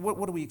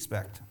 what do we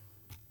expect?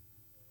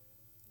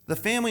 The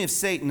family of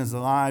Satan is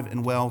alive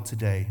and well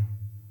today.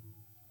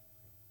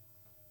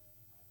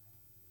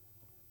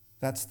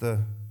 That's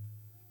the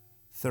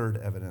third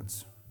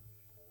evidence,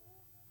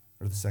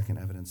 or the second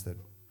evidence, that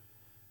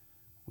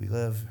we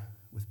live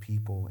with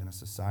people in a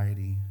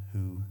society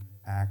who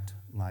act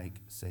like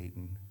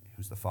Satan,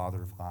 who's the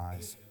father of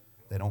lies.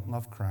 They don't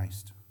love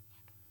Christ.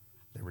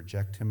 They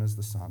reject him as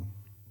the Son.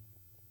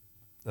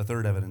 The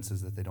third evidence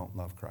is that they don't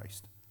love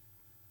Christ.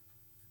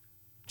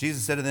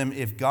 Jesus said to them,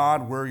 "If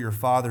God were your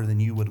Father, then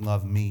you would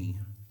love me.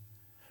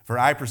 For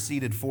I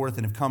proceeded forth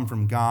and have come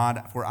from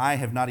God, for I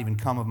have not even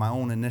come of my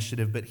own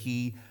initiative, but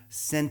he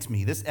sent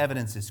me." This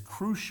evidence is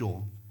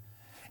crucial.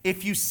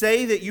 If you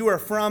say that you are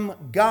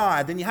from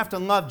God, then you have to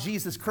love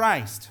Jesus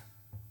Christ.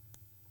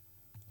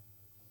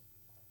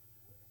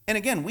 And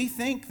again, we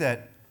think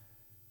that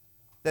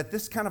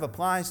this kind of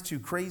applies to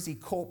crazy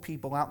cult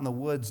people out in the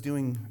woods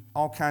doing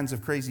all kinds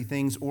of crazy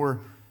things,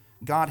 or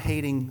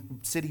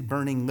God-hating,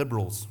 city-burning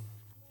liberals.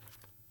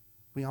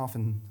 We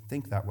often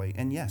think that way.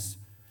 And yes,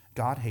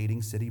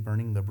 God-hating,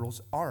 city-burning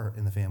liberals are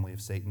in the family of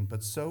Satan,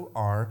 but so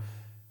are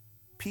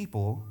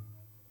people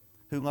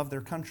who love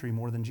their country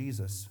more than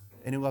Jesus,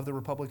 and who love the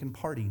Republican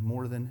Party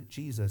more than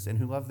Jesus, and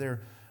who love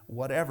their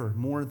whatever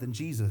more than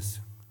Jesus.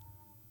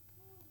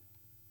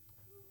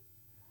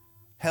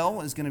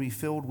 Hell is going to be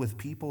filled with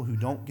people who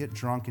don't get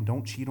drunk and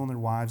don't cheat on their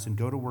wives and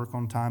go to work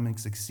on time and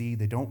succeed.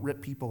 They don't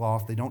rip people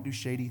off. They don't do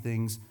shady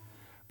things.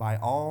 By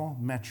all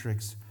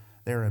metrics,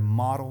 they're a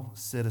model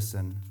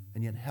citizen,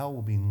 and yet hell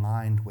will be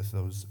lined with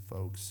those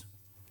folks.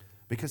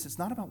 Because it's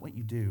not about what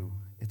you do,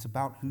 it's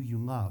about who you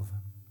love.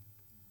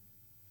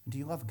 Do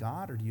you love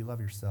God, or do you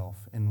love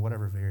yourself, in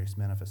whatever various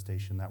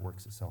manifestation that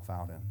works itself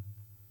out in?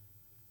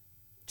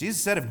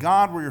 Jesus said, "If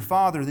God were your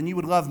Father, then you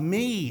would love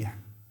me."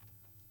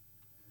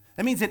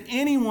 That means that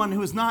anyone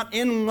who is not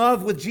in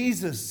love with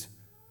Jesus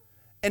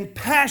and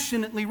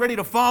passionately ready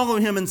to follow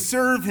him and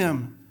serve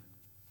him,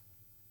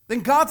 then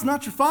God's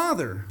not your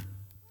Father.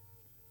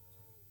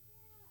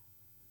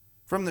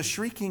 From the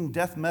shrieking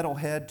death metal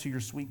head to your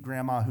sweet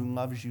grandma who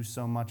loves you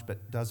so much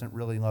but doesn't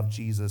really love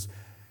Jesus,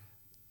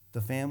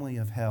 the family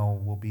of hell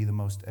will be the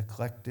most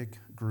eclectic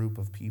group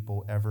of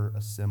people ever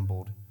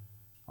assembled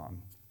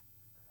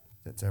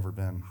that's ever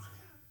been.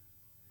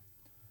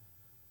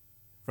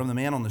 From the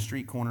man on the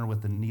street corner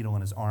with the needle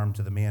in his arm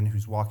to the man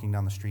who's walking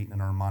down the street in an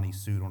Armani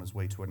suit on his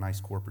way to a nice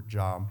corporate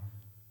job,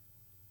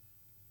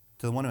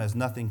 to the one who has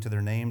nothing to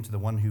their name, to the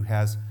one who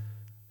has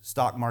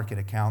stock market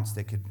accounts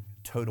that could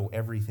total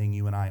everything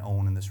you and I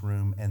own in this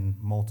room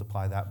and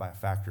multiply that by a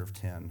factor of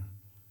 10.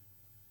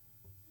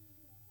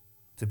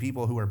 To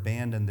people who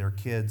abandon their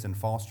kids in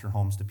foster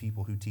homes, to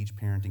people who teach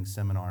parenting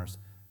seminars.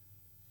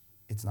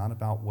 It's not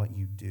about what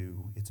you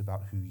do, it's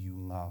about who you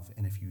love.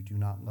 And if you do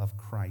not love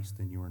Christ,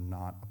 then you are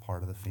not a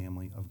part of the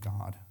family of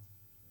God.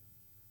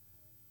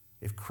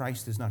 If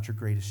Christ is not your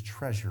greatest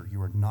treasure,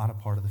 you are not a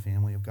part of the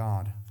family of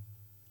God.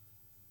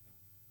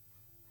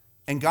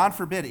 And God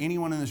forbid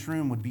anyone in this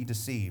room would be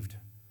deceived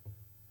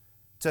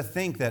to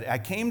think that I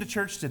came to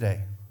church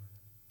today,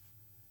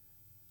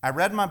 I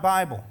read my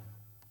Bible,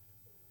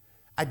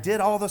 I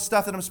did all the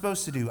stuff that I'm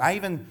supposed to do. I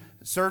even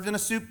served in a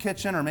soup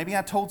kitchen, or maybe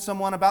I told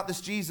someone about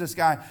this Jesus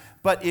guy.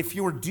 But if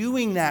you're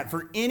doing that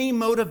for any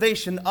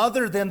motivation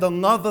other than the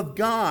love of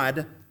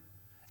God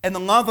and the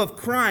love of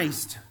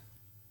Christ,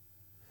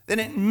 then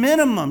at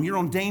minimum, you're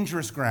on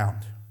dangerous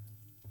ground.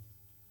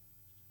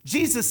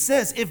 Jesus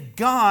says, if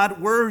God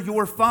were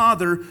your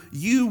Father,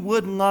 you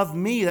would love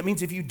me. That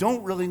means if you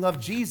don't really love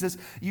Jesus,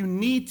 you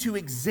need to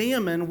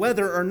examine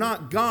whether or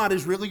not God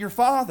is really your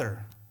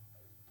Father.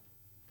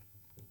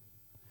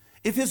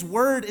 If his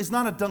word is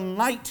not a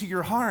delight to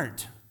your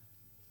heart,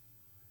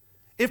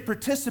 if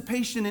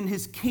participation in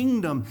his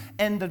kingdom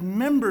and the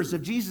members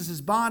of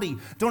Jesus' body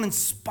don't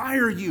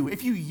inspire you,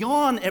 if you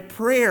yawn at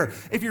prayer,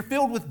 if you're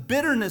filled with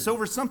bitterness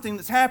over something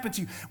that's happened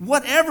to you,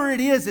 whatever it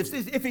is,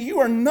 if you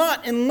are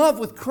not in love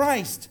with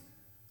Christ,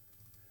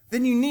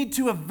 then you need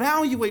to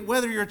evaluate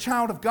whether you're a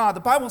child of God.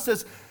 The Bible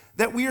says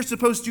that we are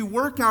supposed to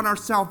work out our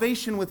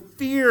salvation with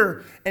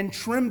fear and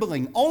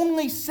trembling.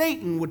 Only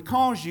Satan would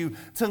cause you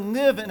to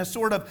live in a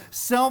sort of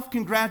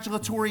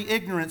self-congratulatory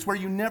ignorance where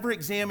you never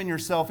examine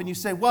yourself and you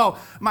say, well,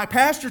 my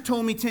pastor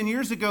told me 10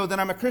 years ago that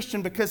I'm a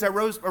Christian because I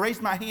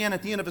raised my hand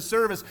at the end of a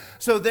service,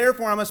 so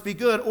therefore I must be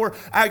good. Or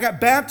I got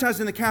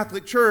baptized in the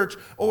Catholic Church,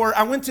 or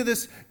I went to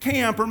this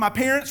camp, or my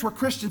parents were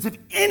Christians. If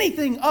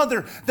anything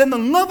other than the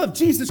love of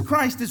Jesus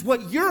Christ is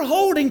what you're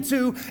holding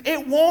to,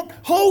 it won't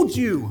hold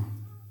you.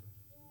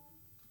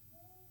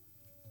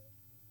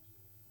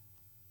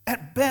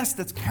 At best,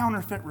 that's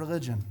counterfeit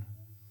religion.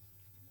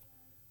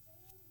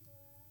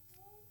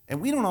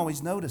 And we don't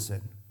always notice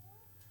it.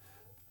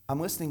 I'm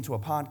listening to a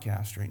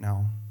podcast right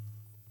now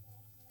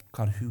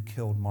called Who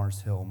Killed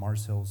Mars Hill?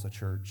 Mars Hill is a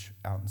church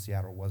out in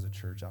Seattle, was a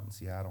church out in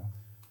Seattle.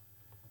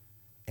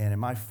 And in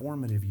my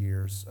formative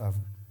years of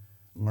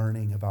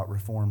learning about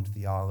Reformed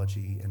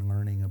theology and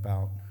learning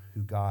about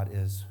who God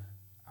is,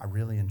 I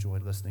really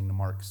enjoyed listening to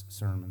Mark's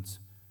sermons.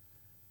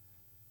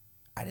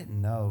 I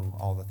didn't know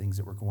all the things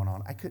that were going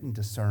on. I couldn't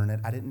discern it.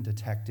 I didn't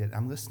detect it.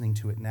 I'm listening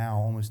to it now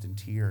almost in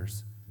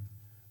tears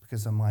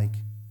because I'm like,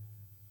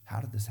 how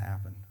did this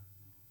happen?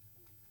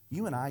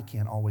 You and I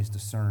can't always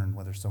discern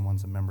whether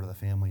someone's a member of the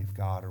family of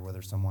God or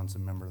whether someone's a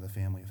member of the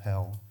family of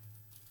hell.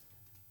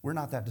 We're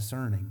not that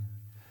discerning.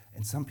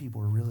 And some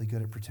people are really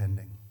good at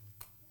pretending.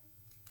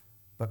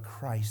 But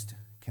Christ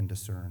can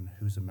discern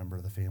who's a member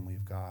of the family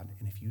of God.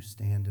 And if you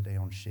stand today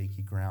on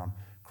shaky ground,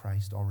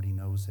 Christ already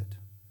knows it.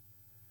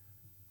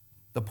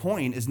 The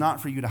point is not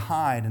for you to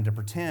hide and to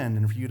pretend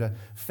and for you to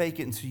fake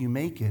it until you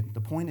make it.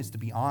 The point is to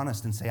be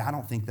honest and say, I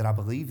don't think that I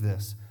believe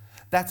this.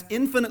 That's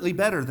infinitely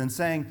better than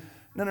saying,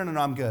 no,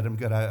 I'm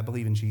good. I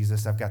believe in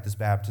Jesus. I've got this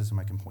baptism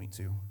I can point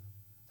to.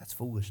 That's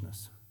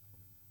foolishness.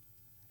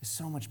 It's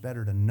so much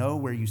better to know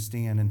where you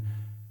stand and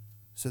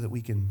so that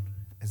we can,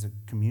 as a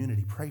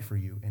community, pray for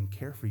you and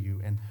care for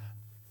you and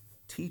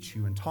teach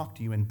you and talk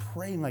to you and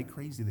pray like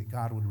crazy that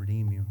God would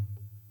redeem you.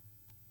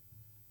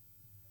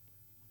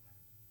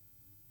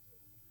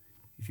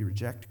 If you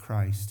reject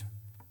Christ,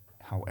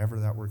 however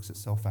that works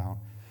itself out,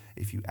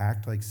 if you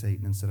act like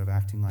Satan instead of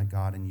acting like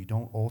God, and you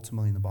don't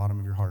ultimately in the bottom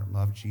of your heart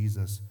love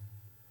Jesus,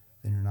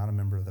 then you're not a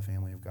member of the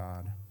family of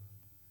God.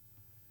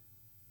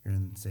 You're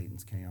in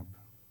Satan's camp.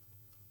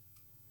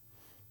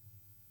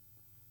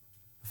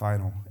 The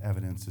final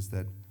evidence is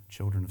that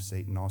children of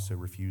Satan also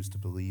refuse to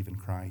believe in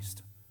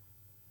Christ.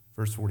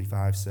 Verse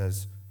 45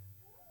 says,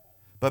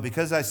 "But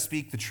because I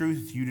speak the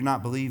truth, you do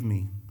not believe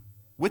me.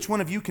 Which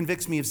one of you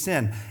convicts me of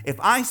sin? If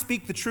I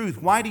speak the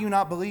truth, why do you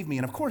not believe me?"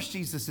 And of course,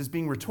 Jesus is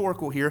being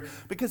rhetorical here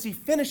because he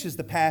finishes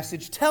the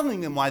passage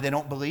telling them why they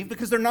don't believe,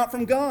 because they're not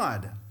from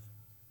God.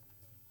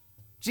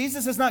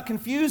 Jesus is not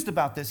confused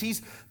about this.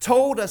 He's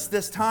told us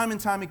this time and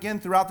time again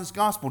throughout this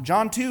gospel.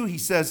 John 2, he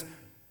says,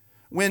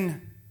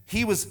 when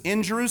he was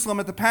in Jerusalem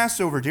at the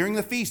Passover during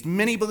the feast,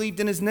 many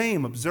believed in his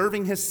name,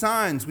 observing his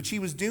signs, which he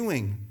was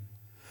doing.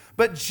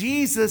 But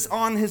Jesus,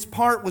 on his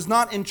part, was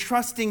not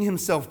entrusting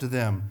himself to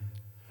them.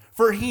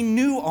 For he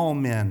knew all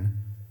men,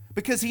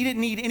 because he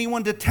didn't need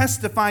anyone to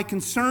testify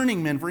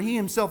concerning men, for he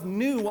himself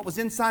knew what was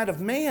inside of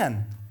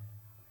man.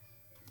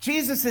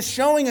 Jesus is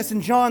showing us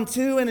in John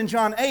 2 and in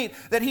John 8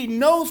 that he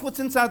knows what's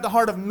inside the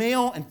heart of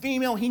male and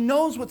female. He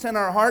knows what's in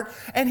our heart,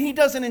 and he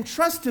doesn't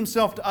entrust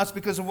himself to us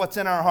because of what's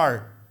in our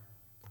heart.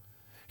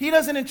 He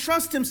doesn't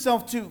entrust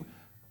himself to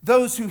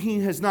those who he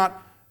has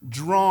not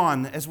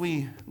drawn, as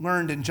we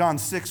learned in John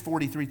 6,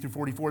 43 through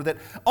 44, that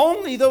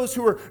only those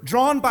who are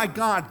drawn by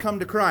God come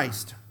to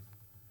Christ.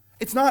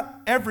 It's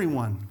not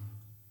everyone.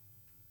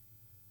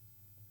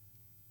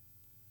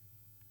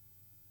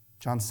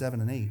 John 7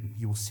 and 8,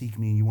 you will seek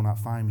me and you will not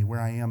find me. Where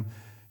I am,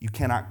 you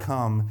cannot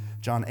come.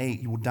 John 8,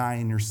 you will die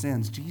in your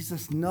sins.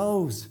 Jesus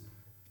knows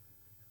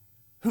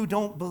who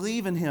don't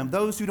believe in him,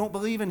 those who don't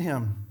believe in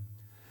him.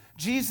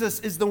 Jesus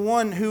is the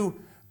one who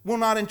will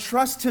not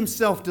entrust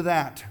himself to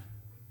that.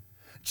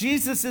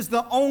 Jesus is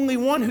the only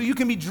one who you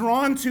can be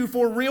drawn to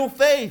for real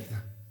faith.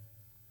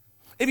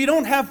 If you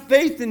don't have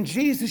faith in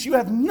Jesus, you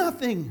have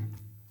nothing.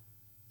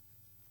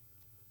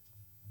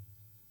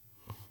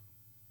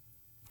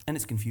 And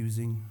it's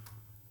confusing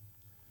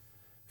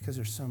because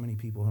there's so many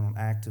people who don't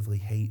actively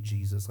hate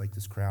Jesus like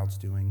this crowd's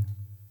doing.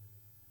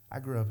 I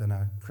grew up in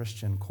a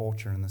Christian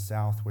culture in the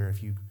South where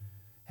if you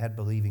had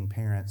believing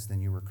parents,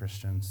 then you were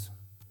Christians.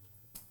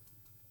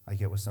 Like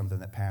it was something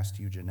that passed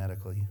to you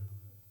genetically.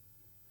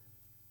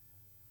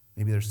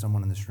 Maybe there's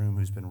someone in this room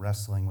who's been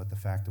wrestling with the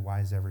fact that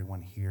why does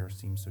everyone here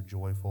seem so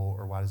joyful,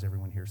 or why does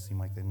everyone here seem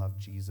like they love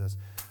Jesus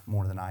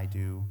more than I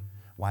do?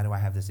 Why do I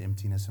have this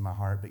emptiness in my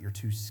heart? But you're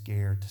too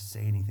scared to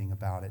say anything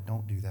about it.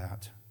 Don't do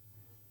that.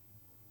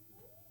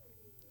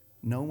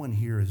 No one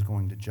here is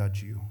going to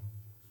judge you.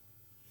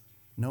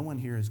 No one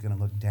here is going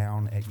to look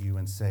down at you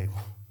and say,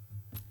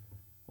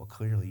 well,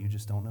 clearly you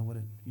just don't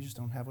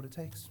have what it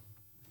takes.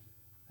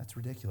 That's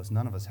ridiculous.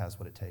 None of us has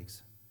what it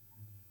takes.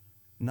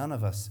 None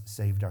of us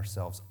saved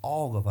ourselves.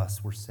 All of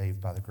us were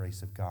saved by the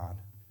grace of God.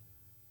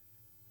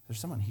 There's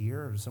someone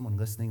here or someone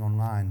listening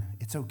online.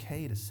 It's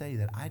okay to say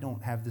that I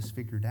don't have this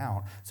figured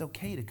out. It's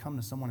okay to come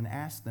to someone and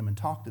ask them and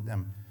talk to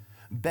them.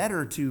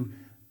 Better to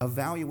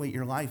evaluate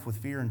your life with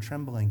fear and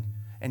trembling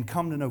and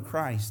come to know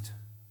Christ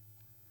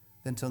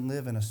than to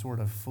live in a sort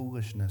of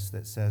foolishness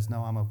that says,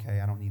 no, I'm okay,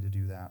 I don't need to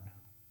do that.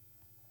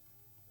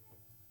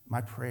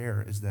 My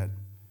prayer is that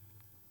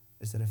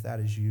if that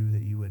is you,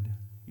 that you would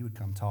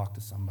come talk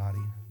to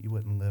somebody. You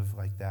wouldn't live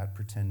like that,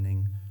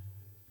 pretending,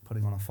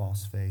 putting on a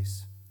false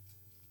face.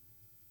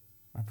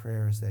 My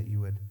prayer is that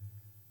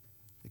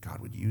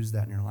God would use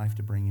that in your life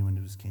to bring you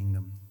into his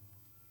kingdom.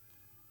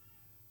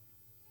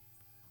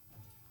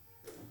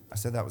 I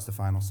said that was the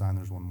final sign.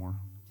 There's one more.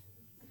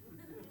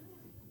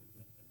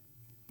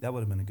 That would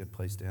have been a good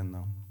place to end,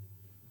 though.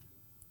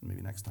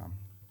 Maybe next time.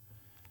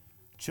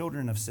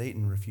 Children of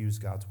Satan refuse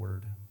God's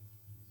word.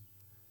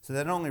 So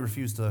they not only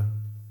refuse to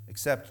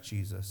accept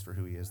Jesus for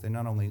who he is, they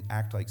not only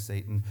act like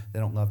Satan, they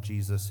don't love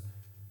Jesus,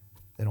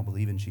 they don't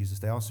believe in Jesus,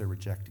 they also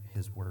reject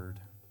his word.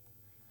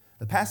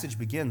 The passage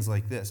begins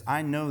like this: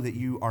 I know that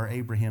you are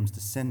Abraham's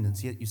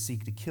descendants, yet you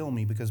seek to kill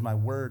me because my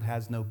word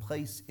has no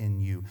place in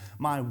you.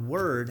 My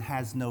word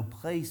has no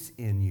place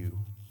in you.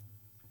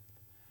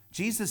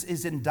 Jesus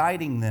is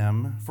indicting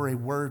them for a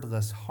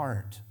wordless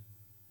heart.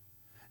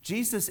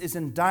 Jesus is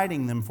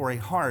indicting them for a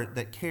heart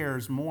that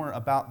cares more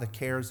about the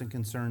cares and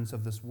concerns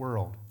of this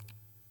world.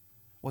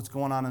 What's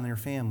going on in your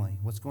family?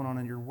 What's going on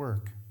in your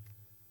work?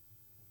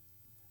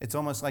 It's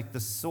almost like the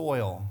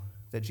soil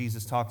that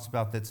Jesus talks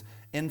about that's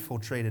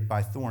infiltrated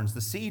by thorns.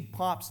 The seed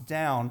plops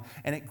down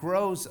and it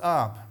grows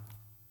up,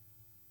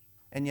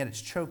 and yet it's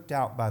choked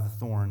out by the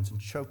thorns and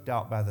choked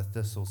out by the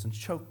thistles and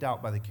choked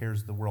out by the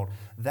cares of the world.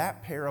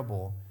 That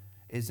parable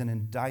is an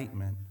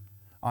indictment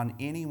on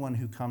anyone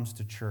who comes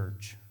to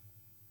church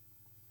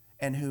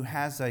and who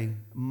has a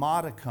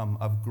modicum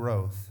of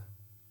growth,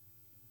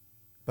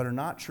 but are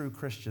not true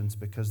Christians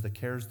because the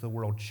cares of the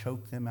world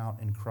choke them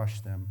out and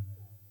crush them,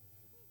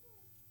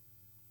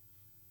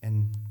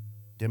 and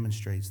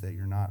demonstrates that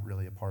you're not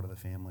really a part of the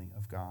family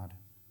of God.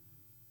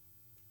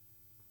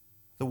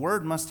 The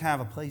word must have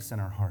a place in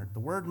our heart. The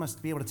word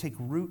must be able to take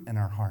root in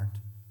our heart.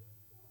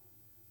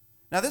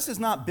 Now, this is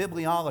not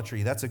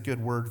bibliolatry. That's a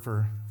good word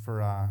for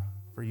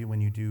you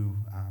when you do,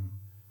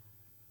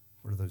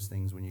 what are those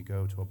things when you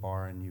go to a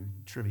bar and you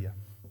trivia?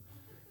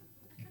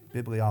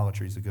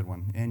 Bibliolatry is a good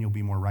one, and you'll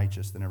be more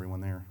righteous than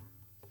everyone there.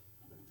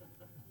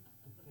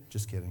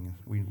 Just kidding.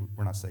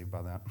 We're not saved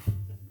by that.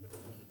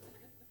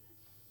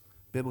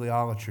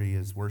 Bibliolatry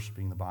is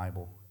worshiping the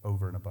Bible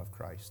over and above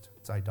Christ.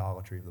 It's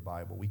idolatry of the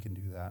Bible. We can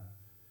do that.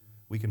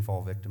 We can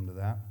fall victim to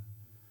that.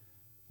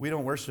 We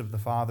don't worship the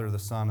Father, the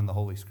Son, and the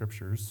Holy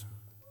Scriptures.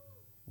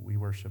 We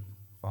worship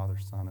Father,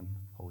 Son, and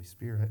Holy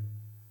Spirit.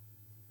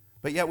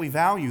 But yet we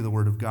value the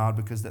Word of God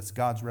because that's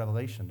God's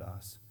revelation to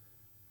us.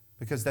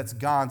 Because that's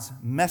God's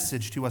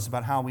message to us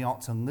about how we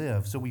ought to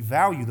live. So we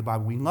value the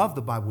Bible. We love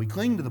the Bible. We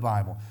cling to the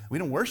Bible. We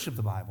don't worship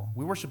the Bible.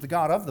 We worship the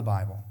God of the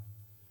Bible.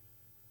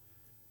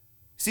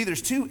 See,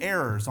 there's two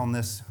errors on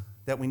this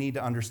that we need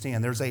to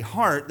understand. There's a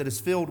heart that is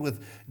filled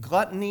with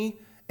gluttony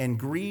and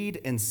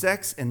greed and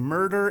sex and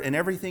murder and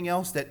everything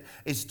else that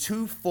is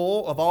too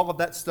full of all of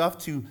that stuff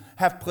to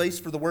have place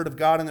for the Word of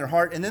God in their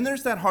heart. And then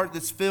there's that heart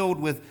that's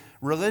filled with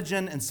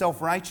religion and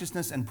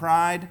self-righteousness and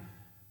pride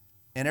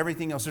and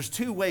everything else. There's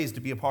two ways to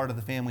be a part of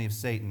the family of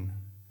Satan: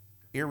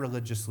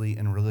 irreligiously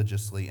and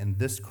religiously. And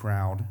this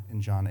crowd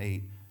in John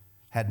 8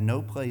 had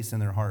no place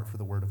in their heart for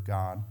the Word of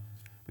God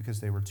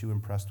because they were too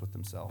impressed with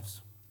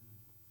themselves.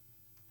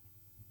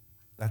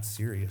 That's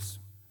serious.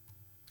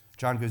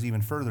 John goes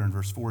even further in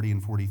verse 40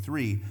 and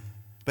 43.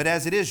 But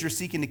as it is, you're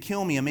seeking to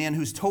kill me, a man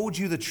who's told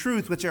you the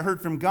truth, which I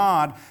heard from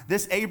God.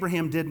 This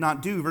Abraham did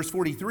not do. Verse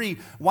 43,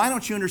 why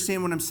don't you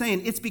understand what I'm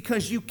saying? It's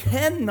because you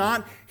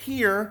cannot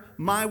hear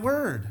my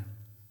word.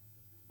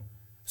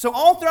 So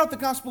all throughout the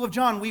Gospel of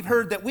John, we've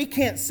heard that we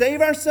can't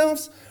save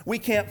ourselves. We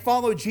can't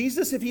follow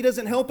Jesus if he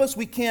doesn't help us.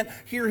 We can't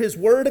hear his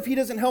word if he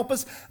doesn't help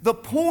us. The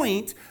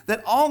point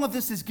that all of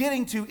this is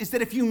getting to is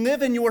that if you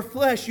live in your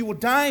flesh, you will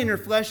die in your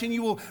flesh and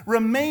you will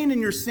remain in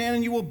your sin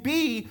and you will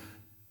be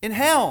in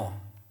hell.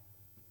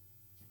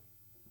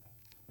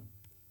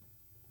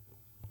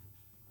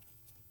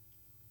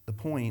 The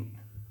point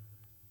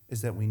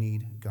is that we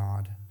need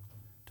God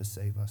to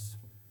save us.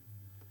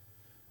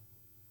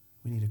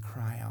 We need to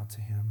cry out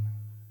to him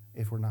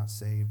if we're not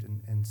saved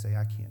and say,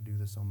 I can't do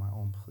this on my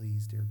own.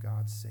 Please, dear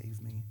God,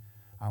 save me.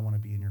 I want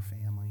to be in your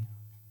family.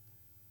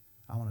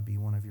 I want to be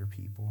one of your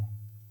people.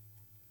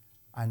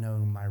 I know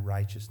my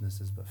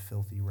righteousness is but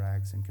filthy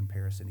rags in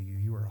comparison to you.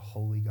 You are a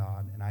holy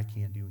God, and I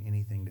can't do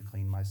anything to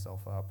clean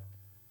myself up.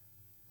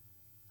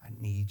 I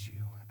need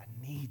you. I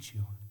need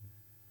you.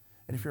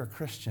 And if you're a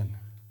Christian,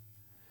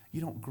 you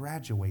don't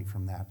graduate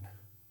from that.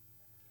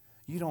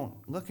 You don't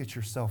look at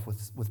yourself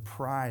with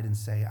pride and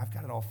say, I've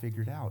got it all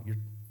figured out. You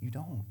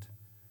don't.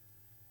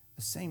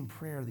 The same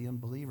prayer of the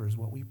unbeliever is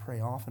what we pray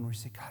often. We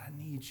say, God, I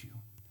need you.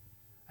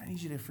 I need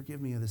you to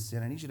forgive me of this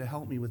sin. I need you to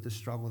help me with this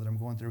struggle that I'm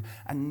going through.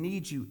 I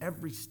need you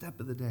every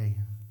step of the day.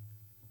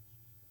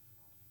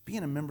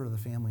 Being a member of the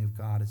family of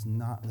God is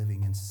not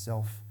living in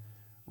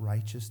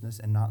self-righteousness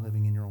and not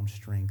living in your own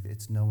strength.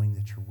 It's knowing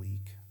that you're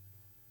weak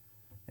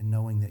and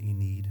knowing that you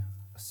need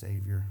a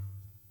Savior.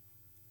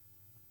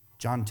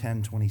 John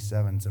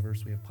 10:27 is a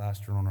verse we have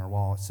plastered on our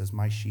wall. It says,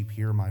 my sheep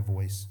hear my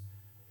voice,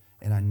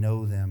 and I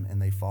know them,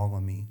 and they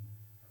follow me.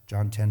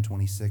 John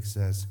 10:26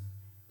 says,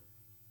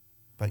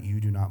 but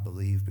you do not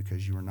believe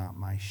because you are not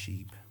my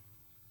sheep.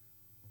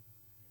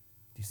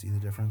 Do you see the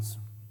difference?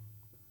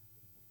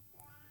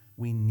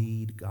 We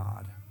need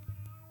God.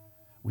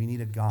 We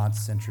need a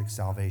God-centric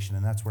salvation,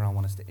 and that's where I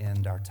want us to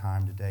end our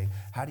time today.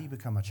 How do you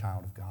become a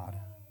child of God?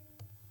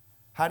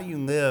 How do you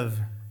live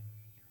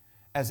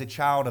as a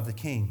child of the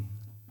King?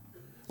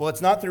 Well,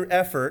 it's not through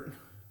effort.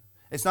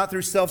 It's not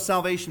through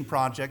self-salvation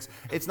projects.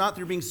 It's not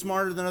through being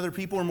smarter than other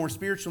people or more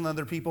spiritual than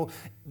other people.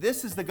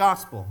 This is the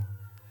gospel.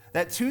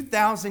 That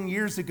 2,000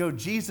 years ago,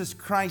 Jesus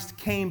Christ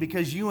came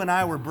because you and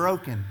I were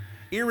broken,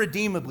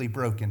 irredeemably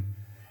broken,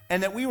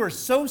 and that we were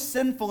so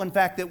sinful, in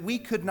fact, that we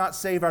could not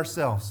save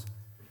ourselves.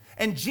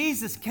 And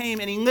Jesus came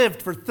and he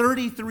lived for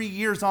 33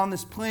 years on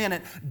this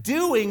planet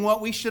doing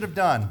what we should have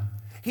done.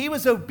 He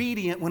was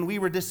obedient when we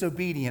were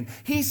disobedient.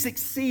 He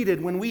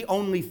succeeded when we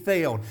only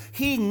failed.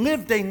 He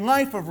lived a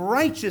life of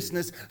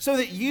righteousness so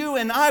that you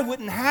and I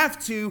wouldn't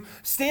have to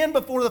stand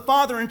before the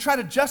Father and try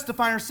to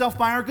justify ourselves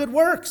by our good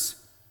works.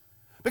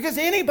 Because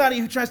anybody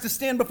who tries to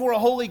stand before a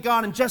holy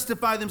God and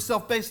justify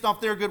themselves based off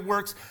their good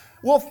works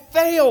will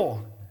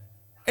fail.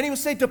 And he will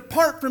say,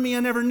 "Depart from me, I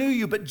never knew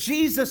you." But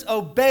Jesus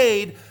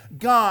obeyed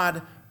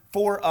God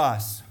for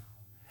us.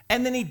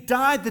 And then he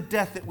died the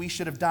death that we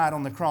should have died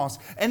on the cross.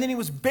 And then he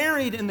was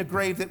buried in the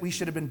grave that we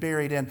should have been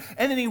buried in.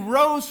 And then he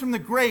rose from the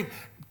grave,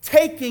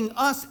 taking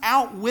us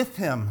out with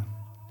him.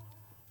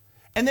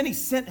 And then he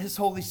sent his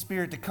Holy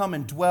Spirit to come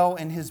and dwell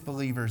in his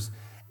believers.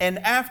 And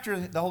after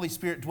the Holy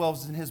Spirit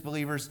dwells in his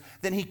believers,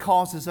 then he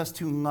causes us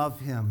to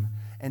love him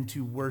and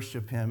to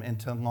worship him and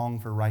to long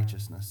for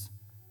righteousness.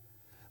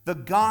 The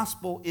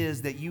gospel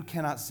is that you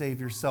cannot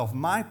save yourself.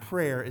 My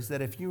prayer is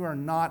that if you are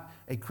not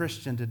a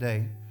Christian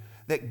today,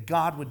 that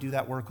God would do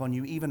that work on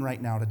you even right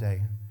now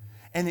today.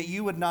 And that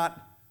you would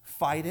not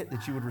fight it,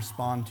 that you would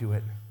respond to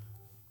it.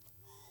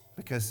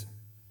 Because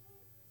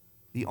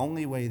the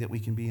only way that we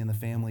can be in the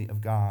family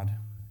of God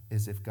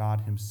is if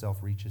God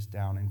himself reaches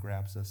down and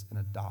grabs us and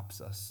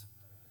adopts us.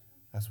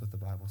 That's what the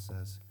Bible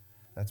says.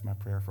 That's my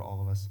prayer for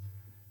all of us.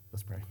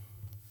 Let's pray.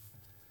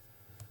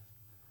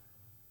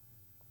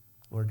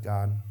 Lord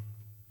God,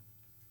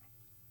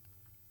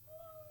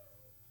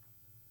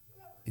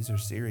 these are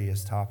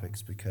serious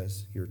topics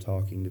because you're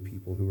talking to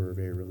people who are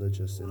very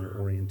religious in their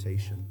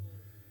orientation.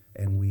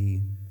 And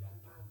we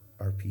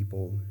are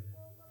people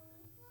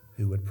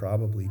who would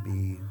probably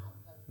be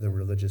the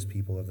religious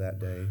people of that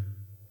day.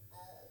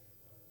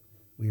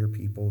 We are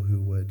people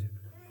who would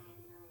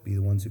be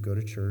the ones who go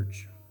to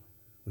church.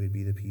 We would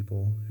be the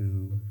people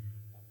who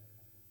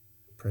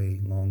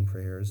pray long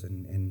prayers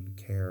and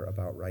care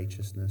about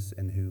righteousness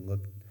and who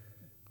look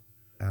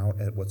out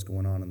at what's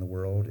going on in the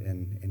world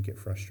and get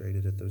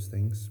frustrated at those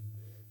things.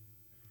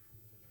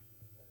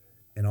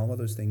 And all of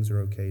those things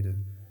are okay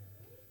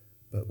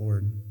but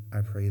Lord,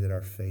 I pray that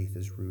our faith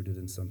is rooted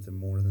in something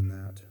more than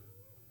that.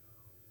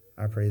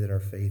 I pray that our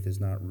faith is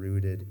not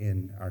rooted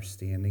in our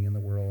standing in the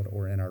world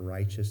or in our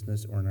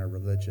righteousness or in our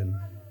religion.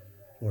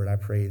 Lord, I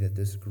pray that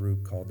this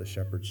group called the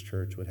Shepherd's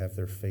Church would have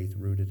their faith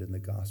rooted in the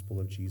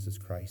gospel of Jesus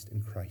Christ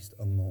and Christ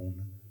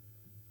alone.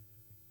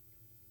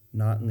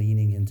 Not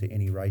leaning into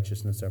any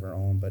righteousness of our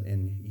own, but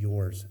in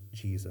yours,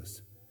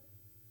 Jesus.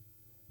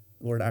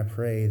 Lord, I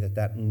pray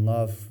that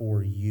love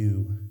for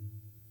you,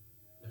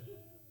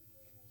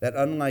 that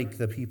unlike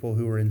the people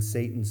who are in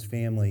Satan's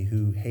family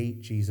who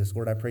hate Jesus,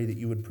 Lord, I pray that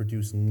you would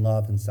produce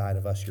love inside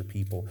of us, your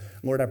people.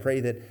 Lord, I pray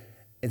that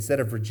instead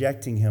of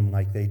rejecting him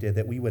like they did,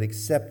 that we would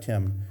accept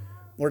him.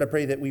 Lord, I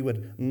pray that we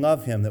would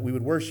love him, that we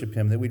would worship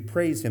him, that we'd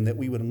praise him, that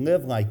we would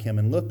live like him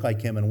and look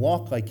like him and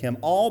walk like him,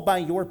 all by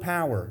your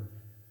power,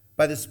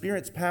 by the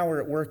Spirit's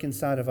power at work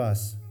inside of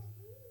us.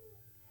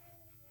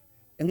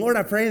 And Lord,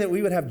 I pray that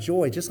we would have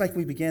joy, just like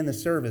we began the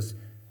service.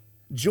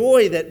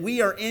 Joy that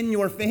we are in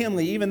your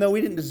family, even though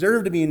we didn't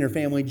deserve to be in your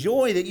family.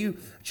 Joy that you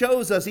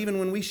chose us even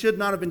when we should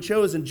not have been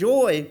chosen.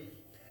 Joy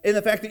in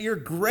the fact that your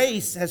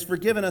grace has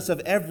forgiven us of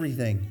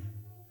everything.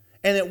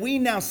 And that we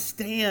now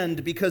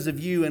stand because of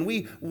you and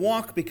we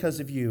walk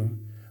because of you.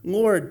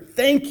 Lord,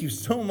 thank you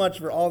so much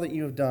for all that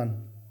you have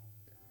done.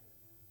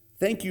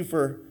 Thank you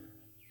for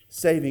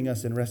saving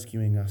us and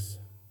rescuing us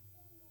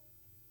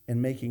and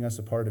making us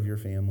a part of your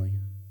family.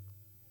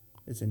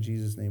 It's in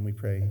Jesus' name we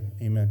pray.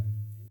 Amen.